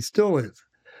he still is.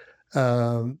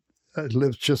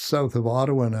 Lives just south of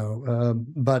Ottawa now.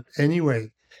 But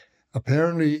anyway,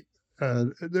 apparently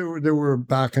there were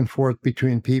back and forth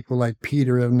between people like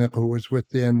Peter Ittinuar, who was with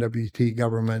the NWT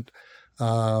government,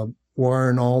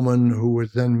 Warren Ullman, who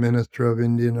was then Minister of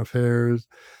Indian Affairs,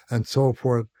 and so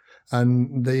forth.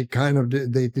 And they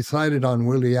they decided on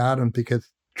Willie Adams because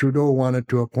Trudeau wanted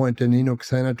to appoint an Inuk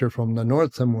senator from the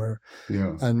north somewhere.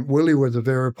 Yeah. And Willie was a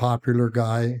very popular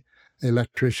guy,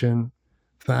 electrician,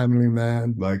 family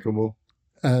man. Likeable.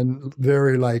 And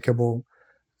very likable.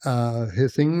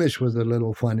 His English was a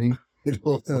little funny.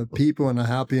 People and a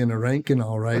happy and a ranking,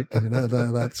 all right.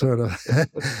 That sort of.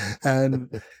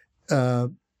 And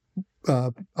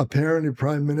apparently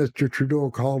Prime Minister Trudeau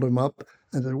called him up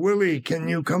and said, "Willie, can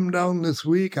you come down this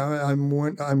week? I'm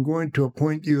going to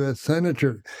appoint you as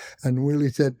senator." And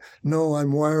Willie said, "No,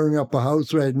 I'm wiring up a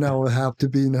house right now. It'll have to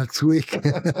be next week."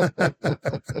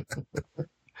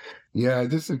 Yeah,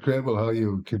 it's incredible how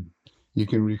you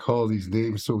can recall these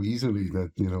names so easily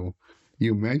that,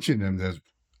 you mentioned them that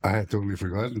I had totally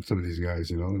forgotten some of these guys,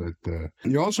 that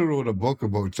you also wrote a book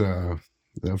about a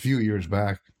few years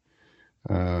back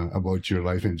about your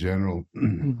life in general.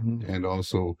 Mm-hmm. And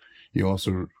also you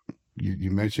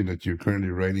mentioned that you're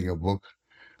currently writing a book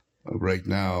right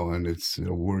now and it's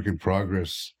a work in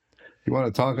progress. You want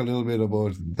to talk a little bit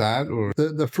about that? Or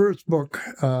the first book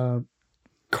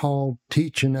called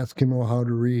Teach an Eskimo How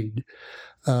to Read.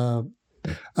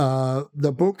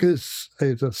 The book is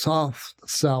a soft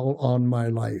sell on my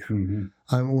life.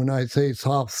 Mm-hmm. When I say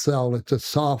soft sell, it's a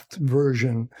soft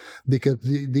version because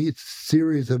these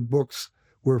series of books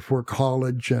were for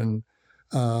college and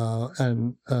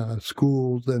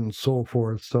schools and so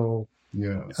forth. So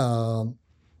yeah,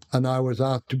 and I was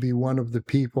asked to be one of the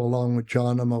people, along with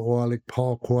John Amawalik,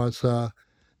 Paul Kwasa,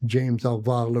 James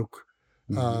Alvarluk,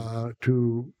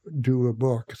 to do a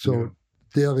book. So. Yeah.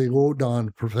 Terry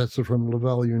Rodon, professor from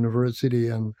Laval University,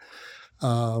 and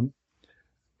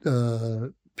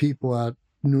people at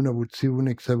Nunavut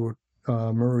Siwnik,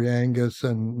 Murray Angus,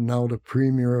 and now the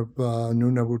premier of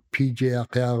Nunavut, PJ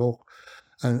Akaro,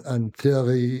 and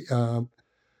Terry,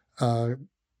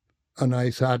 and I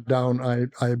sat down.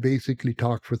 I basically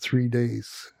talked for 3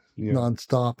 days,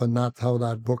 nonstop, and that's how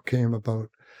that book came about.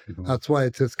 Mm-hmm. That's why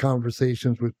it says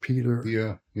Conversations with Peter.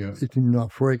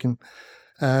 Ittinuar Freuchen.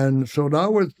 And so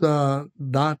that was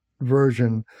that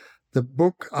version. The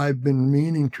book I've been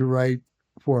meaning to write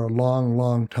for a long,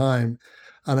 long time.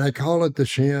 And I call it the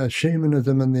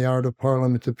Shamanism and the Art of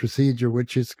Parliamentary Procedure,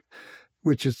 which is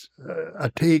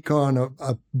a take on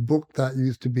a book that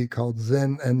used to be called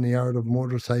Zen and the Art of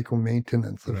Motorcycle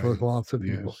Maintenance for lots of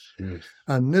people. Yes.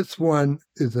 And this one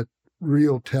is a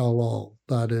real tell-all.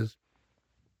 That is,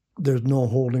 there's no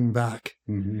holding back.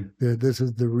 Mm-hmm. This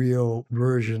is the real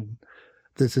version.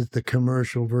 This is the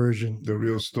commercial version. The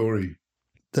real story.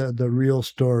 The real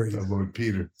story. About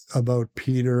Peter. About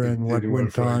Peter and what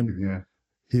went on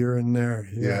here and there.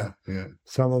 Yeah.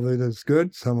 Some of it is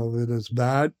good, some of it is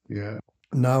bad. Yeah.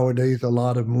 Nowadays, a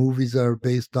lot of movies are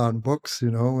based on books,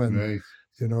 and, right.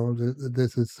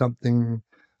 This is something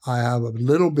I have a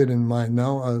little bit in mind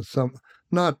now.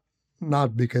 Not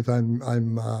because I'm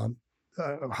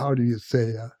how do you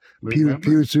say,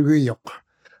 Piusuriok.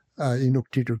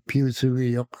 Inuktitut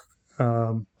Piusuriok,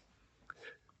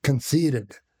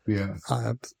 conceited,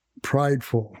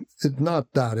 prideful. It's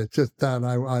not that. It's just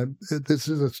that this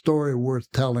is a story worth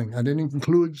telling, and it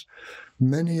includes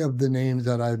many of the names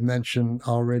that I've mentioned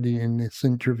already in this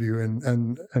interview,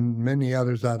 and many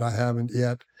others that I haven't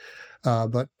yet.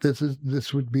 But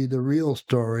this would be the real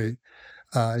story,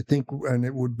 I think, and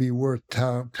it would be worth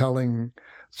telling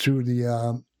through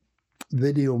the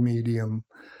video medium.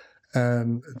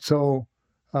 And so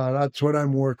that's what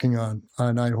I'm working on,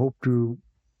 and I hope to,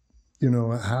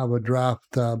 have a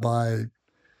draft by,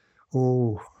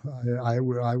 I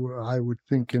would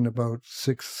think in about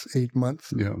 6-8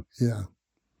 months. Yeah. Yeah.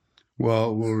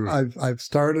 Well, I've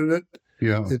started it.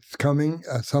 Yeah. It's coming.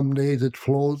 Some days it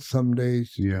flows. Some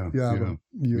days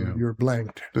you're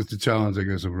blanked. That's the challenge, I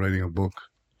guess, of writing a book.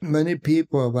 Many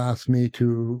people have asked me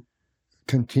to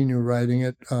continue writing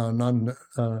it,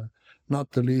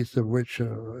 not the least of which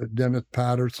Dennis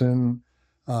Patterson,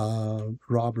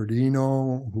 Robert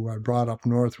Eno, who I brought up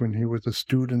north when he was a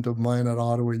student of mine at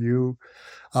Ottawa U.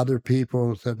 Other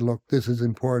people said, look, this is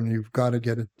important. You've got to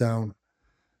get it down.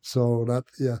 So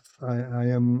I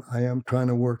am trying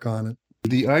to work on it.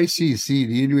 The ICC,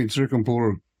 the Inuit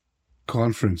Circumpolar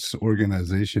Conference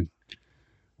organization,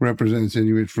 represents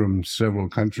Inuit from several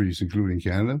countries, including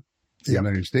Canada, the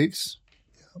United States,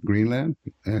 Greenland,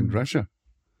 and Russia.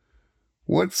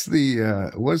 What's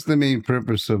the main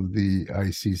purpose of the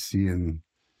ICC, and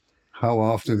how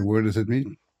often, where does it meet?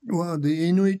 Well, the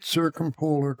Inuit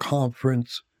Circumpolar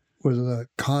Conference was a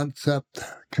concept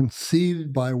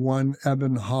conceived by one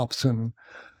Eben Hobson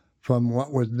from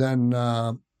what was then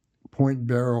Point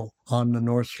Barrow on the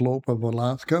north slope of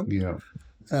Alaska. Yeah.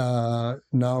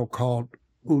 Now called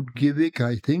Utqiagvik,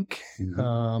 I think.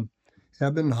 Mm-hmm.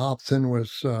 Eben Hobson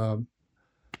was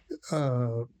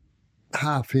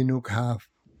half Inuk, half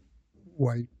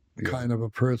white kind of a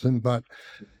person, but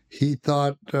he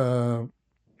thought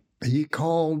he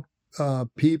called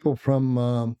people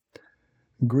from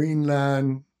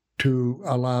Greenland to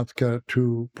Alaska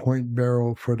to Point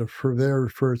Barrow for the very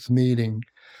first meeting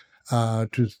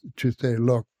to say,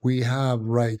 look, we have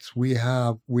rights, we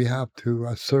have to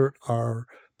assert our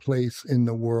place in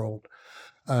the world,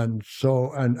 and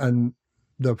so and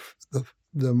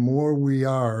the more we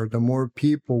are, the more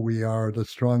people we are, the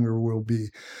stronger we'll be.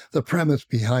 The premise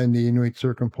behind the Inuit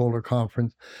Circumpolar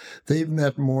Conference, they've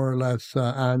met more or less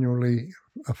annually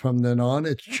from then on.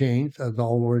 It's changed, as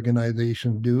all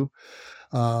organizations do.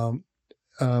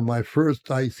 My first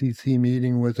ICC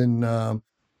meeting was in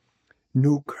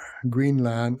Nuuk,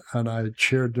 Greenland, and I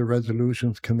chaired the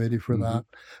resolutions committee for that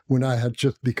when I had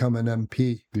just become an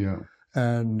MP. Yeah.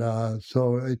 And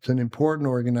so it's an important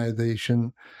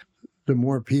organization. The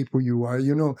more people you are,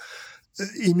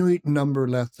 Inuit number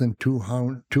less than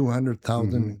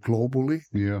 200,000 globally.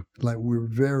 Yeah. Like we're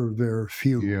very, very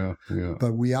few. Yeah, yeah.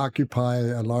 But we occupy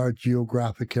a large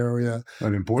geographic area.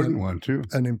 An important one, too.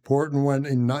 An important one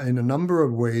in a number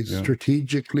of ways,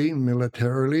 strategically,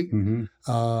 militarily.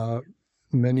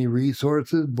 Many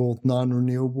resources, both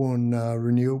non-renewable and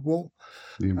renewable.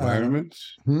 The environment.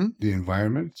 The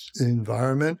environment.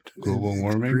 Global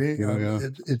warming.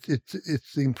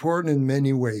 It's important in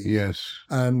many ways. Yes.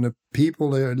 And the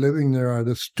people that are living there are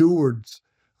the stewards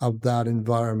of that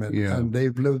environment. Yeah. And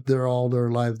they've lived there all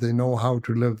their life. They know how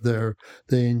to live there.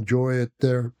 They enjoy it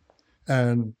there.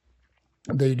 And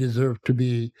they deserve to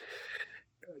be,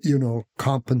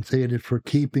 compensated for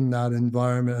keeping that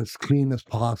environment as clean as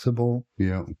possible.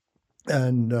 Yeah.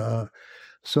 And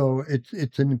so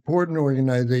it's an important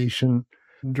organization.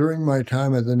 During my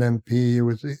time as an MP, it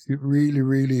was really,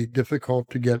 really difficult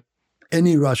to get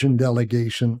any Russian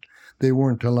delegation. They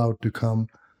weren't allowed to come,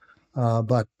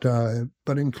 but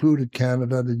included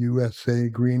Canada, the USA,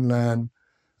 Greenland.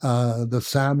 The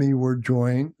Sami were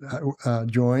joined.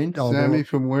 Sami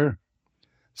from where?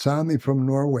 Sami from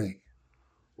Norway.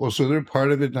 Well, so they're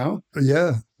part of it now?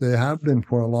 Yeah, they have been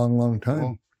for a long, long time.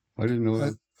 Oh, I didn't know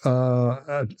that.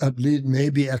 At least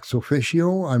maybe ex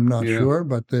officio, I'm not sure,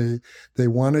 but they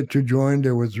wanted to join.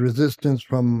 There was resistance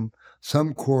from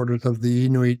some quarters of the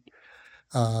Inuit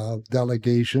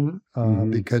delegation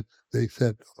because they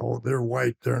said, oh, they're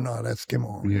white, they're not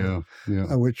Eskimo.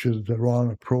 Which is the wrong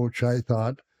approach, I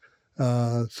thought.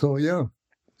 It's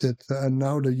and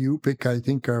now the Yupik, I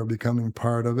think, are becoming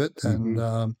part of it. And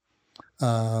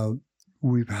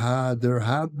there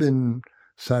have been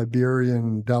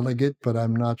Siberian delegate, but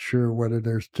I'm not sure whether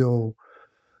they're still.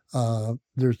 I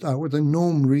was in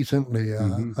Nome recently,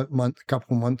 a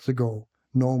couple months ago,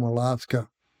 Nome, Alaska,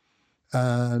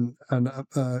 and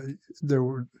there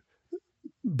were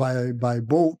by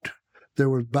boat. There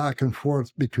was back and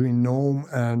forth between Nome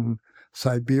and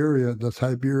Siberia, the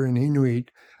Siberian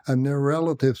Inuit, and they're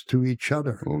relatives to each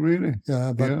other. Oh, really?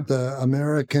 But the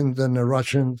Americans and the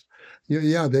Russians,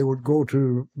 they would go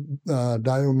to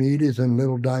Diomedes and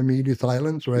Little Diomedes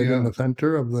Islands right in the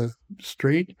center of the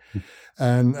strait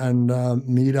and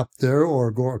meet up there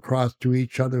or go across to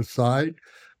each other's side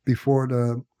before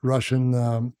the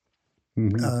Russian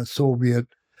Soviet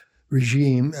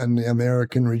regime and the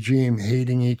American regime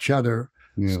hating each other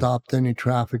stopped any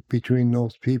traffic between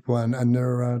those people, and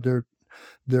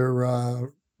they're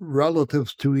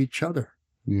relatives to each other.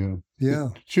 Yeah. Yeah.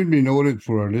 It should be noted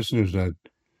for our listeners that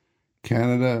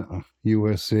Canada,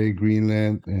 USA,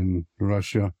 Greenland, and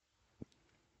Russia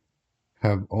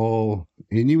have all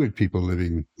Inuit people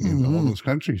living in all those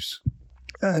countries.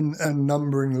 And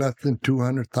numbering less than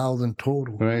 200,000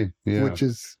 total. Right, yeah. Which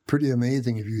is pretty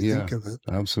amazing if you think of it.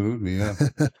 Absolutely, yeah.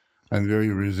 And very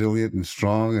resilient and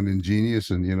strong and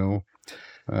ingenious, and,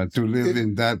 to live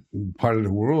in that part of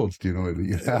the world,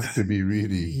 you have to be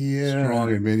really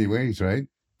strong in many ways, right?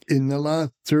 In the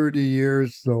last 30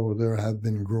 years, though, there have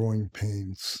been growing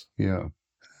pains. Yeah.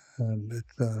 And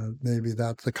maybe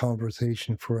that's a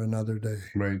conversation for another day.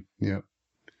 Right, yeah.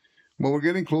 Well, we're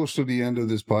getting close to the end of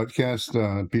this podcast.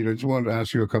 Peter, I just wanted to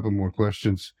ask you a couple more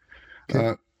questions.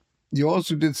 Okay. You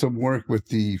also did some work with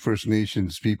the First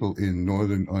Nations people in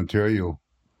Northern Ontario.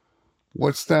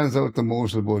 What stands out the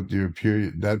most about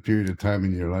that period of time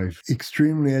in your life?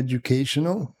 Extremely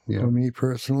educational for me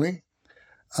personally.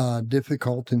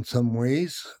 Difficult in some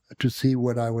ways to see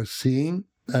what I was seeing,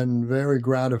 and very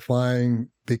gratifying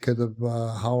because of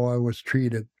how I was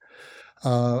treated.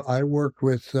 I worked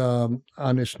with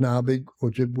Anishinaabe,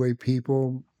 Ojibwe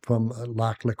people from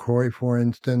Lac LaCroix, for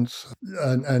instance,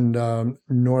 and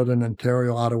Northern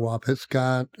Ontario,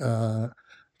 Ottawa-Piscat,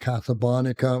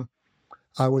 Casablanca.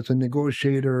 I was a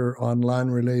negotiator on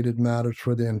land-related matters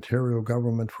for the Ontario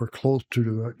government for close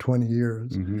to 20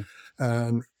 years. Mm-hmm.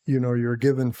 And, you're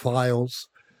given files.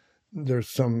 There's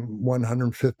some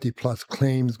 150 plus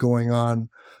claims going on,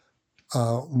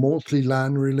 mostly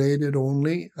land-related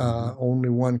only. Only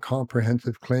one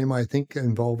comprehensive claim, I think,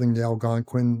 involving the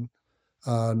Algonquin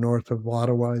north of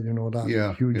Ottawa,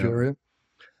 that huge area.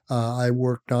 I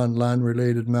worked on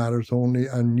land-related matters only,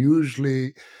 and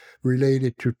usually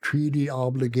related to treaty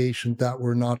obligations that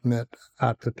were not met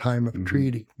at the time of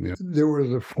treaty. Yeah. There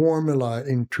was a formula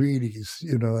in treaties,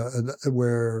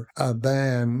 where a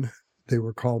band, they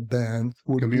were called bands,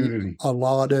 would be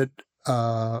allotted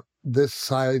this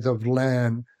size of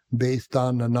land based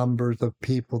on the numbers of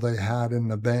people they had in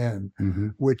the band,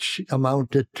 which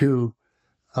amounted to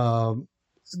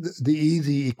the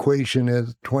easy equation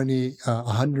is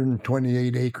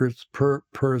 128 acres per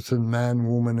person, man,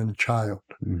 woman, and child.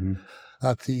 Mm-hmm.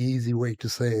 That's the easy way to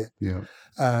say it. Yeah.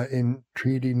 In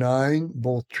Treaty 9,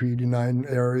 both Treaty 9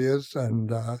 areas and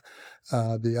the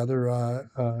other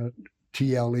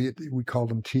TLE, we call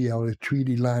them TLE,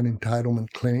 Treaty Land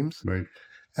Entitlement Claims. Right.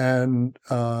 And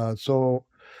so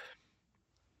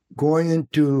going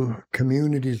into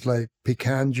communities like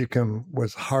Pikangikum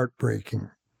was heartbreaking.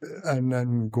 And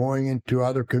then going into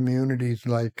other communities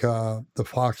like the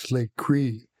Fox Lake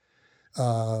Cree,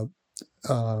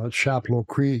 Chapleau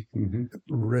Cree,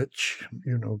 rich,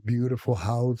 beautiful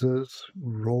houses,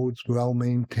 roads well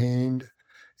maintained,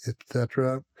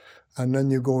 etc. And then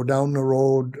you go down the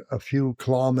road a few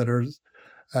kilometers,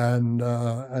 and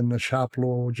the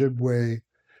Chapleau Ojibwe,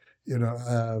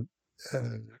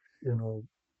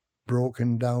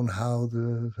 broken down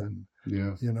houses and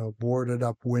boarded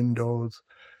up windows.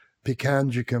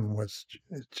 Pikangikum was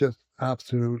just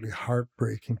absolutely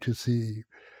heartbreaking to see.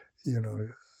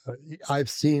 I've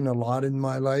seen a lot in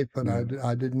my life, but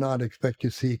I did not expect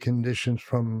to see conditions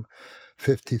from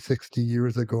 50, 60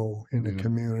 years ago in the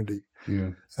community.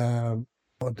 Yeah.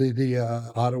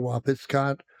 The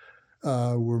Ottawa-Piscat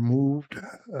were moved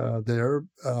there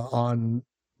on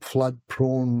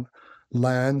flood-prone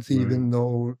lands, even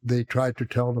though they tried to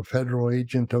tell the federal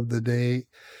agent of the day,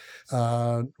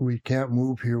 we can't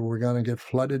move here, we're going to get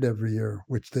flooded every year,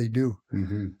 which they do.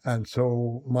 Mm-hmm. And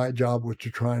so my job was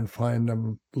to try and find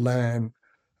them land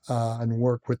and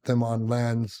work with them on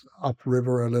lands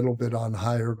upriver a little bit on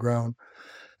higher ground.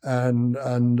 And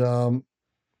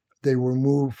they were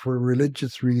moved for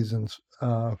religious reasons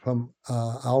from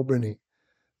Albany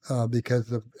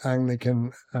because of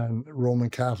Anglican and Roman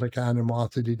Catholic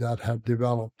animosity that had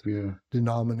developed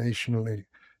denominationally,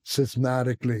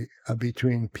 systematically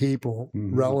between people,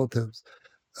 relatives,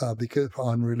 because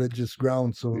on religious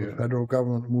grounds. So the federal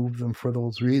government moved them for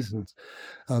those reasons.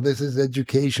 This is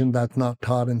education that's not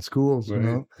taught in schools,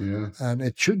 and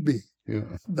it should be.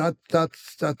 Yeah.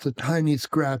 That's a tiny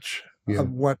scratch of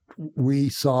what we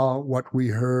saw, what we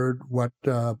heard, what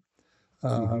it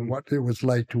was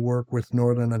like to work with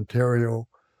Northern Ontario,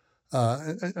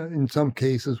 in some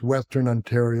cases Western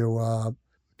Ontario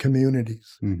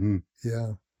communities. Mm-hmm.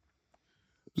 Yeah.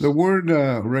 The word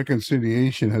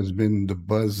reconciliation has been the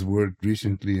buzzword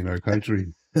recently in our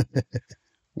country.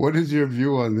 What is your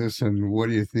view on this, and what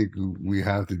do you think we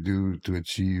have to do to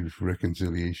achieve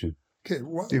reconciliation? Okay,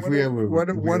 what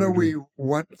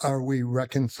are we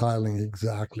reconciling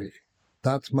exactly?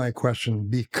 That's my question,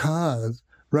 because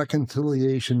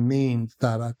reconciliation means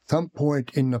that at some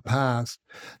point in the past,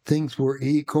 things were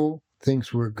equal,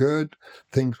 things were good,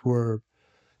 things were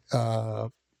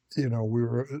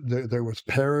there was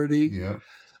parity. Yeah.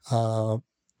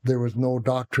 There was no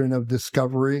doctrine of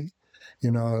discovery.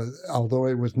 Although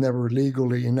it was never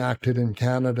legally enacted in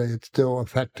Canada, it still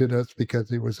affected us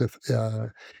because it was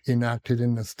enacted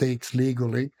in the States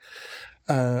legally.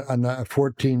 And a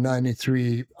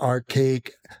 1493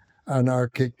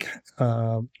 anarchic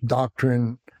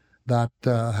doctrine that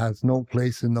has no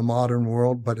place in the modern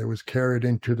world, but it was carried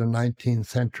into the 19th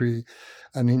century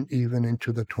and even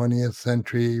into the 20th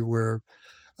century, where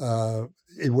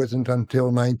it wasn't until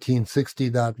 1960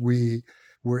 that we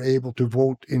were able to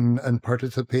vote in and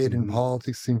participate in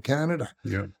politics in Canada.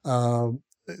 Yeah.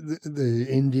 The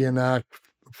Indian Act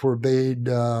forbade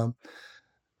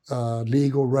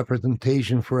legal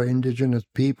representation for Indigenous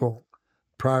people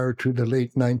prior to the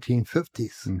late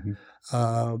 1950s.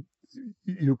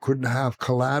 You couldn't have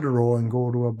collateral and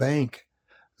go to a bank.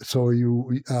 So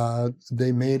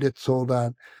they made it so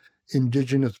that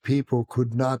Indigenous people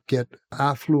could not get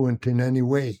affluent in any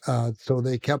way. So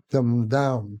they kept them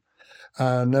down.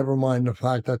 Never mind the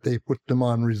fact that they put them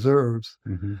on reserves.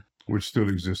 Which still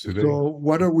exists today. So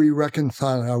what are we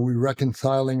reconciling? Are we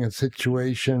reconciling a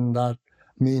situation that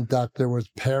means that there was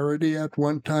parity at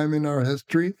one time in our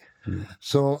history?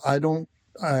 So I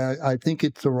think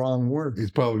it's the wrong word.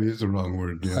 It probably is the wrong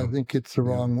word. Yeah. I think it's the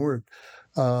wrong word.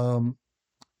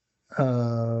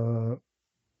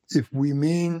 If we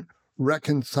mean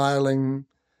reconciling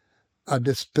a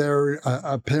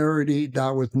parity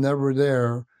that was never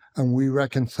there, and we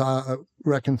reconcile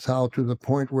to the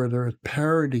point where there is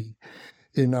parity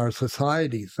in our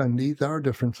societies, and these are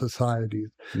different societies.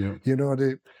 Yeah.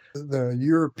 The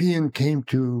European came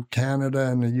to Canada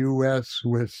and the U.S.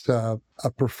 with a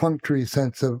perfunctory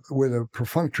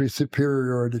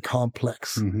superiority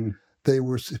complex. They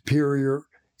were superior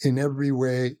in every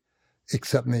way,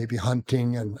 except maybe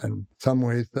hunting and some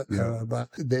ways. But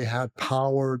they had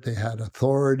power, they had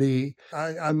authority.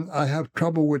 I have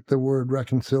trouble with the word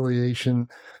reconciliation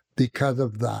because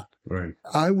of that. Right.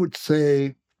 I would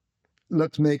say,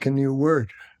 let's make a new word,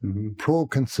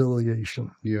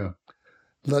 pro-conciliation. Yeah.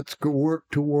 Let's go work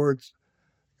towards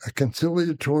a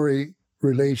conciliatory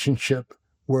relationship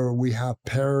where we have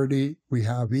parity, we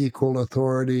have equal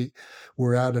authority,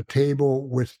 we're at a table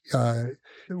with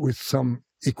some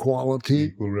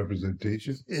equality. Equal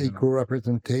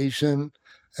representation.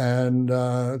 And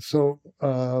so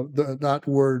that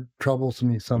word troubles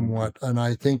me somewhat. And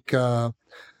I think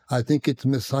it's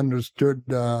misunderstood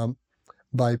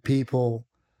by people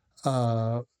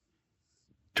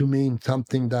to mean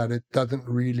something that it doesn't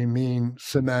really mean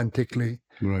semantically,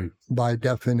 right, by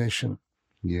definition.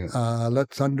 Yeah.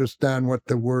 Let's understand what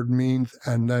the word means,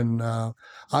 and then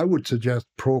I would suggest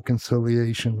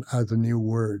pro-conciliation as a new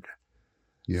word.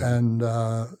 Yeah. And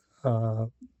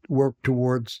work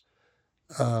towards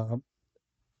a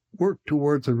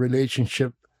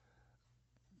relationship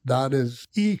that is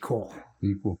equal.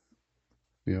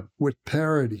 Yeah. With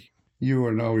parity. You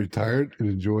are now retired and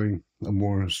enjoying a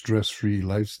more stress-free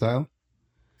lifestyle.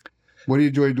 What do you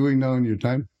enjoy doing now in your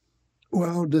time?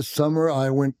 Well, this summer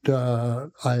I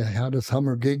had a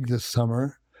summer gig this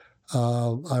summer.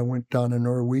 I went on a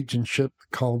Norwegian ship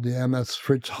called the MS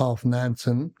Fridtjof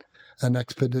Nansen, an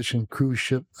expedition cruise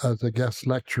ship, as a guest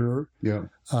lecturer. Yeah.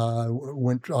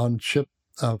 Went on ship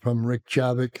from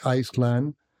Reykjavik,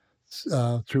 Iceland,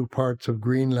 through parts of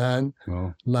Greenland,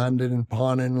 landed in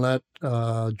Pawn Inlet,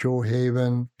 Joe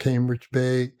Haven, Cambridge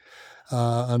Bay,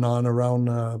 and on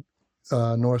around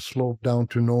North Slope down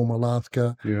to Nome,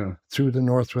 Alaska, through the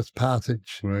Northwest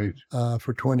Passage, right,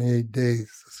 for 28 days.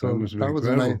 So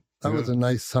that was a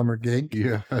nice summer gig.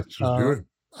 Yeah, that's good.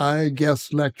 I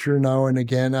guest lecture now and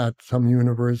again at some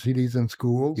universities and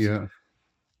schools. Yeah.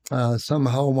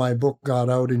 Somehow my book got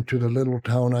out into the little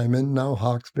town I'm in now,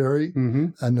 Hawkesbury,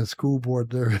 and the school board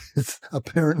there is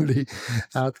apparently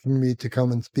asking me to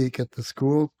come and speak at the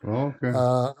school. Okay.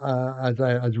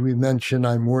 As we mentioned,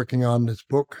 I'm working on this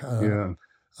book. I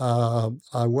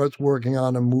was working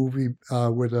on a movie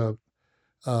with a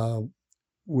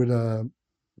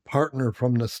partner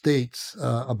from the States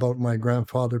about my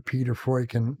grandfather, Peter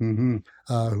Freuchen,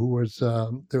 who was,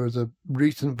 there was a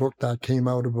recent book that came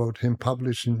out about him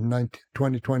published in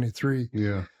 2023,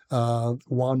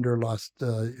 Wanderlust,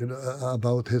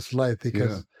 about his life,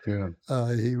 because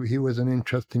he was an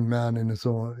interesting man in his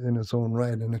own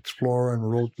right, an explorer, and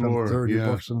wrote some 30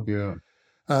 books.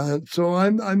 So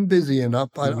I'm busy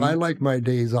enough. I like my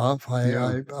days off.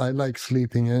 I like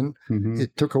sleeping in.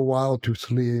 It took a while to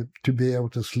be able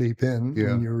to sleep in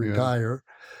when you retire.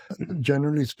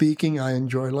 Generally speaking, I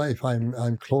enjoy life.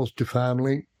 I'm close to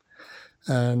family,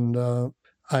 and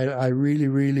I really,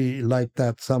 really liked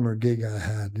that summer gig I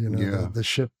had. The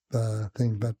ship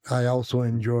thing. But I also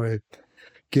enjoy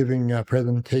giving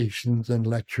presentations and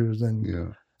lectures and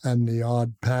the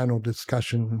odd panel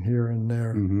discussion here and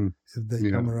there if they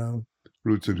come around.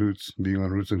 Roots and Hoots, being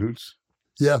on Roots and Hoots.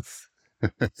 Yes.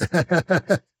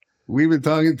 We've been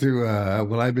talking to,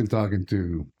 I've been talking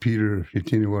to Peter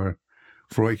Ittinuar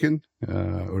Freuchen,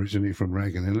 originally from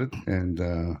Rankin Inlet. And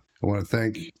I want to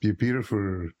thank you, Peter,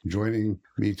 for joining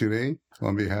me today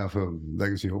on behalf of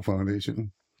Legacy Hope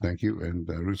Foundation. Thank you. And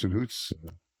Roots and Hoots.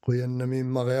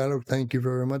 Thank you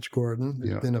very much, Gordon.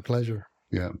 It's been a pleasure.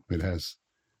 Yeah, it has.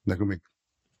 Nakumik.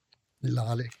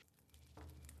 Lali.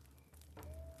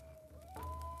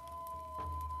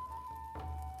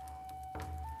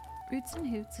 Roots and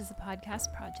Hoots is a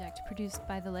podcast project produced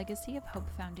by the Legacy of Hope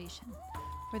Foundation.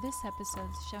 For this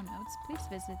episode's show notes, please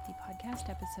visit the podcast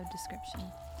episode description.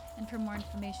 And for more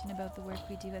information about the work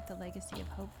we do at the Legacy of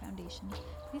Hope Foundation,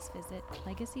 please visit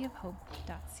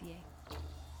legacyofhope.ca.